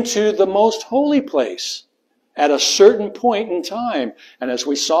into the most holy place at a certain point in time. And as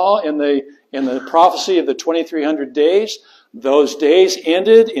we saw in the prophecy of the 2300 days, those days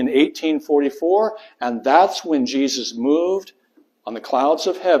ended in 1844, and that's when Jesus moved on the clouds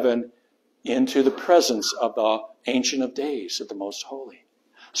of heaven into the presence of the Ancient of Days, of the Most Holy.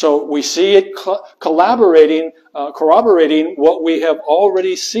 So we see it corroborating what we have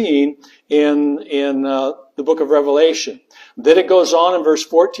already seen in the book of Revelation. Then it goes on in verse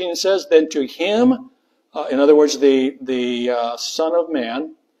 14 and says, then to him, in other words, the Son of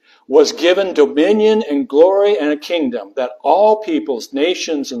Man, was given dominion and glory and a kingdom, that all peoples,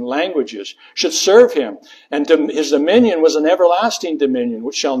 nations, and languages should serve him. And his dominion was an everlasting dominion,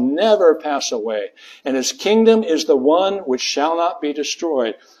 which shall never pass away. And his kingdom is the one which shall not be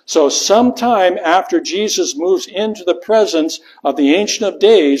destroyed. So sometime after Jesus moves into the presence of the Ancient of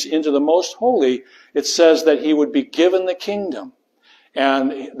Days, into the Most Holy, it says that he would be given the kingdom.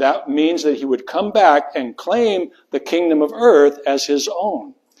 And that means that he would come back and claim the kingdom of earth as his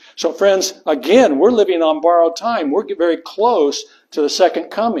own. So friends, again, we're living on borrowed time. We're very close to the second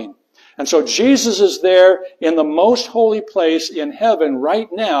coming. And so Jesus is there in the most holy place in heaven right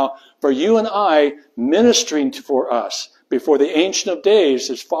now for you and I, ministering for us before the Ancient of Days,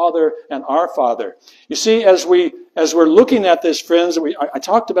 his Father and our Father. You see, as we're looking at this, friends, I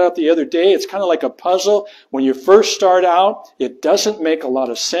talked about it the other day, it's kind of like a puzzle. When you first start out, it doesn't make a lot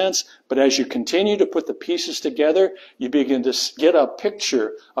of sense, but as you continue to put the pieces together, you begin to get a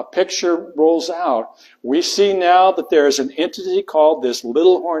picture. A picture rolls out. We see now that there is an entity called this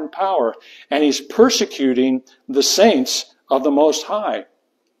little horn power, and he's persecuting the saints of the Most High.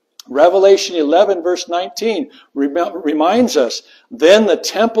 Revelation 11 verse 19 reminds us, then the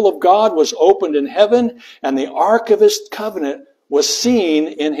temple of God was opened in heaven, and the ark of his covenant was seen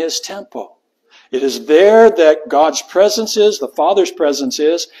in his temple. It is there that God's presence is, the Father's presence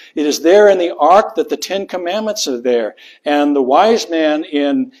is. It is there in the ark that the Ten Commandments are there. And the wise man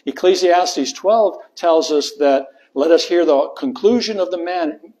in Ecclesiastes 12 tells us that, let us hear the conclusion of the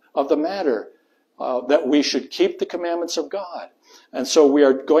matter, that we should keep the commandments of God. And so we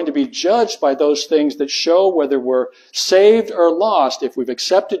are going to be judged by those things that show whether we're saved or lost, if we've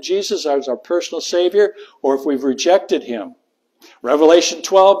accepted Jesus as our personal Savior or if we've rejected him. Revelation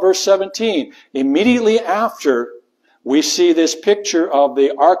 12 verse 17, immediately after we see this picture of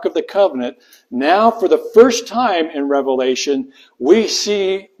the Ark of the Covenant, now for the first time in Revelation, we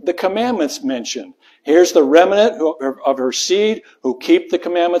see the commandments mentioned. Here's the remnant of her seed who keep the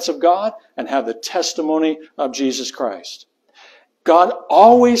commandments of God and have the testimony of Jesus Christ. God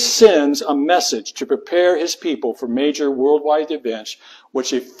always sends a message to prepare his people for major worldwide events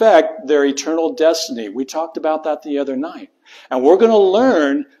which affect their eternal destiny. We talked about that the other night. And we're going to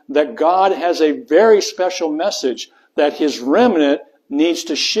learn that God has a very special message that his remnant needs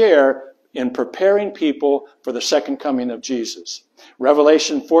to share in preparing people for the second coming of Jesus.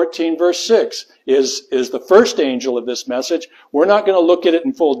 Revelation 14 verse 6 is the first angel of this message. We're not going to look at it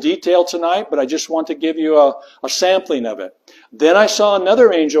in full detail tonight, but I just want to give you a sampling of it. Then I saw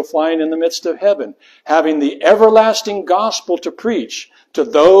another angel flying in the midst of heaven, having the everlasting gospel to preach to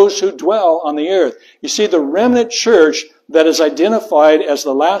those who dwell on the earth. You see, the remnant church that is identified as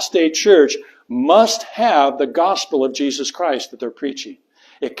the last day church must have the gospel of Jesus Christ that they're preaching.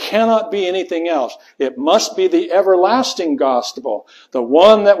 It cannot be anything else. It must be the everlasting gospel, the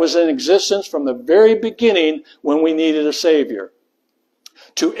one that was in existence from the very beginning when we needed a Savior.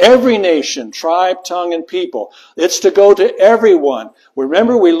 To every nation, tribe, tongue, and people. It's to go to everyone.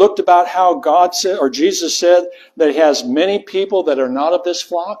 Remember, we looked about how God said, or Jesus said, that He has many people that are not of this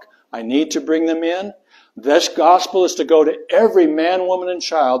flock. I need to bring them in. This gospel is to go to every man, woman, and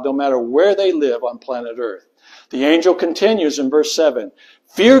child, no matter where they live on planet Earth. The angel continues in verse 7.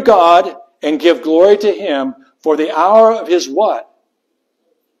 Fear God and give glory to Him, for the hour of His what?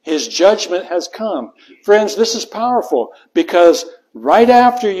 His judgment has come. Friends, this is powerful because right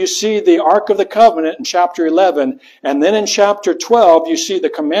after you see the Ark of the Covenant in chapter 11, and then in chapter 12 you see the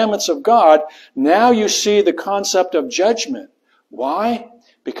commandments of God, now you see the concept of judgment. Why?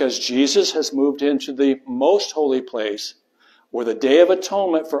 Because Jesus has moved into the most holy place where the Day of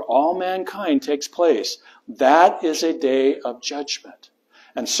Atonement for all mankind takes place. That is a day of judgment.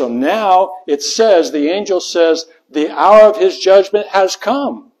 And so now it says, the angel says, the hour of His judgment has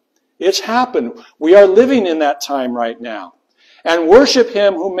come. It's happened. We are living in that time right now. And worship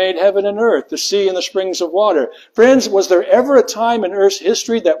Him who made heaven and earth, the sea and the springs of water. Friends, was there ever a time in Earth's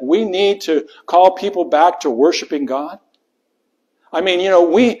history that we need to call people back to worshiping God? I mean,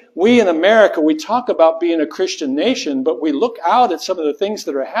 we in America, we talk about being a Christian nation, but we look out at some of the things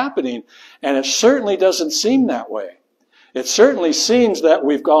that are happening, and it certainly doesn't seem that way. It certainly seems that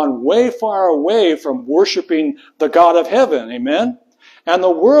we've gone way far away from worshiping the God of heaven. Amen? And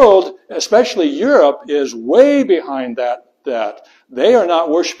the world, especially Europe, is way behind that. They are not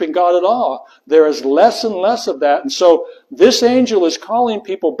worshiping God at all. There is less and less of that. And so this angel is calling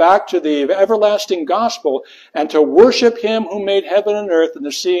people back to the everlasting gospel and to worship Him who made heaven and earth and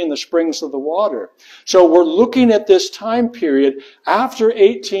the sea and the springs of the water. So we're looking at this time period after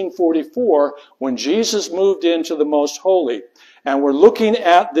 1844 when Jesus moved into the most holy. And we're looking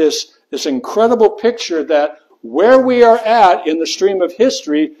at this incredible picture that where we are at in the stream of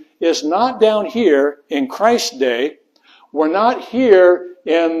history is not down here in Christ's day. We're not here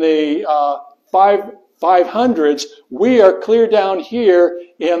in the 500s. We are clear down here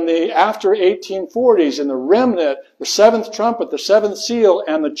in the after 1840s, in the remnant, the seventh trumpet, the seventh seal,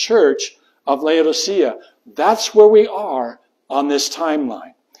 and the church of Laodicea. That's where we are on this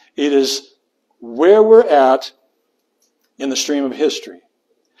timeline. It is where we're at in the stream of history.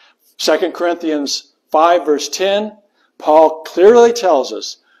 2 Corinthians 5 verse 10, Paul clearly tells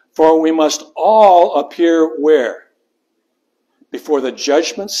us, for we must all appear where? Before the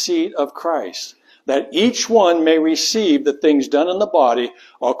judgment seat of Christ, that each one may receive the things done in the body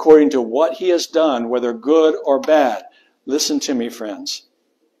according to what he has done, whether good or bad. Listen to me, friends.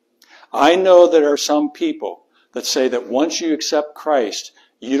 I know there are some people that say that once you accept Christ,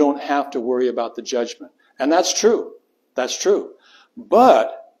 you don't have to worry about the judgment. And that's true. That's true.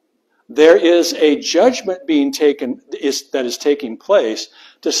 But there is a judgment being taken that is taking place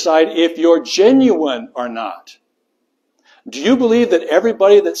to decide if you're genuine or not. Do you believe that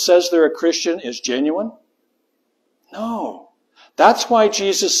everybody that says they're a Christian is genuine? No. That's why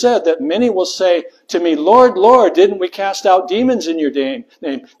Jesus said that many will say to me, Lord, Lord, didn't we cast out demons in your name?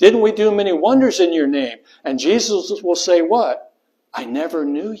 Didn't we do many wonders in your name? And Jesus will say what? I never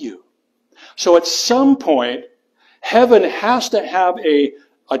knew you. So at some point, heaven has to have a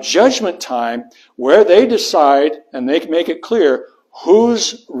judgment time where they decide and they make it clear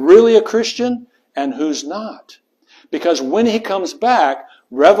who's really a Christian and who's not. Because when He comes back,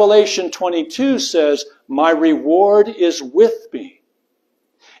 Revelation 22 says, my reward is with me.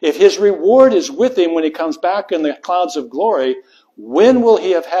 If His reward is with Him when He comes back in the clouds of glory, when will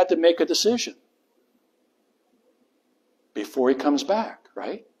He have had to make a decision? Before He comes back,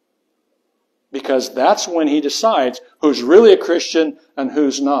 right? Because that's when He decides who's really a Christian and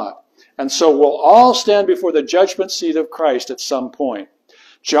who's not. And so we'll all stand before the judgment seat of Christ at some point.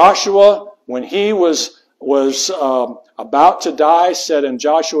 Joshua, when he was about to die, said in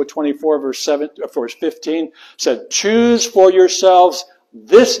Joshua 24 verse 15, said, choose for yourselves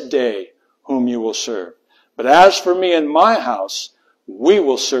this day whom you will serve. But as for me and my house, we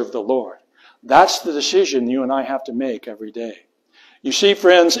will serve the Lord. That's the decision you and I have to make every day. You see,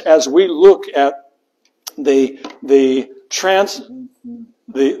 friends, as we look at the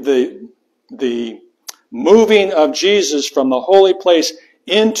moving of Jesus from the holy place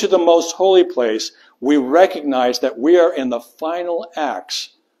into the most holy place, we recognize that we are in the final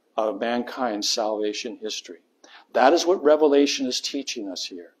acts of mankind's salvation history. That is what Revelation is teaching us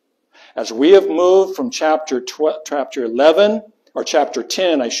here. As we have moved from chapter 11, or chapter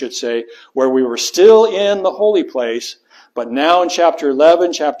 10, I should say, where we were still in the holy place, But now in chapter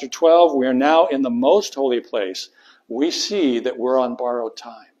 11, chapter 12, we are now in the most holy place. We see that we're on borrowed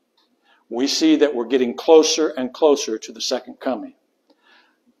time. We see that we're getting closer and closer to the second coming.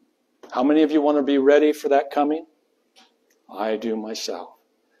 How many of you want to be ready for that coming? I do myself.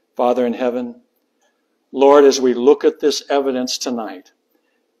 Father in heaven, Lord, as we look at this evidence tonight,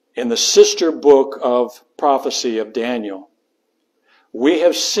 in the sister book of prophecy of Daniel, we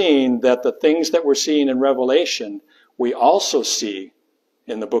have seen that the things that we're seeing in Revelation, we also see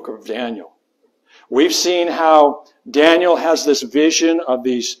in the book of Daniel. We've seen how Daniel has this vision of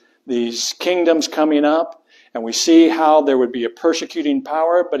these kingdoms coming up, and we see how there would be a persecuting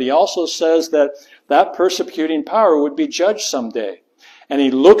power, but he also says that that persecuting power would be judged someday. And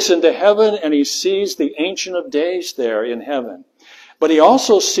he looks into heaven and he sees the Ancient of Days there in heaven. But he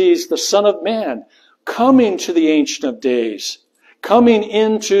also sees the Son of Man coming to the Ancient of Days, coming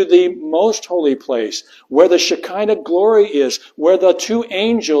into the most holy place, where the Shekinah glory is, where the two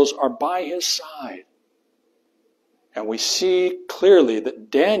angels are by his side. And we see clearly that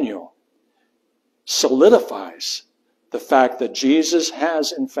Daniel solidifies the fact that Jesus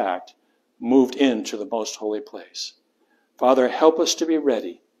has, in fact, moved into the most holy place. Father, help us to be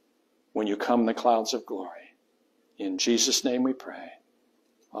ready when you come in the clouds of glory. In Jesus' name we pray.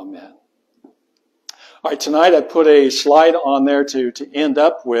 Amen. All right, tonight I put a slide on there to end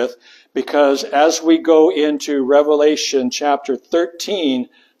up with, because as we go into Revelation chapter 13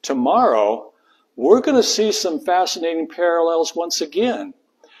 tomorrow, we're going to see some fascinating parallels once again.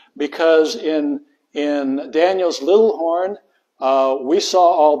 Because in Daniel's little horn, we saw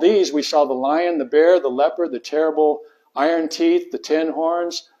all these. We saw the lion, the bear, the leopard, the terrible iron teeth, the 10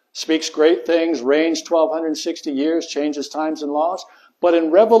 horns, speaks great things, reigns 1260 years, changes times and laws. But in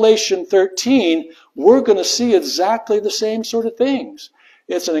Revelation 13, we're going to see exactly the same sort of things.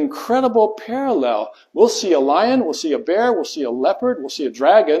 It's an incredible parallel. We'll see a lion, we'll see a bear, we'll see a leopard, we'll see a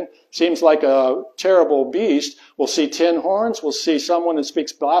dragon. Seems like a terrible beast. We'll see 10 horns, we'll see someone that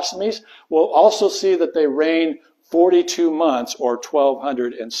speaks blasphemies. We'll also see that they reign 42 months or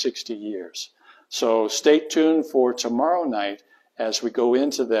 1260 years. So stay tuned for tomorrow night as we go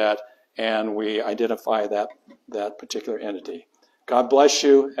into that and we identify that particular entity. God bless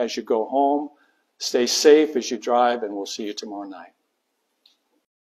you as you go home. Stay safe as you drive, and we'll see you tomorrow night.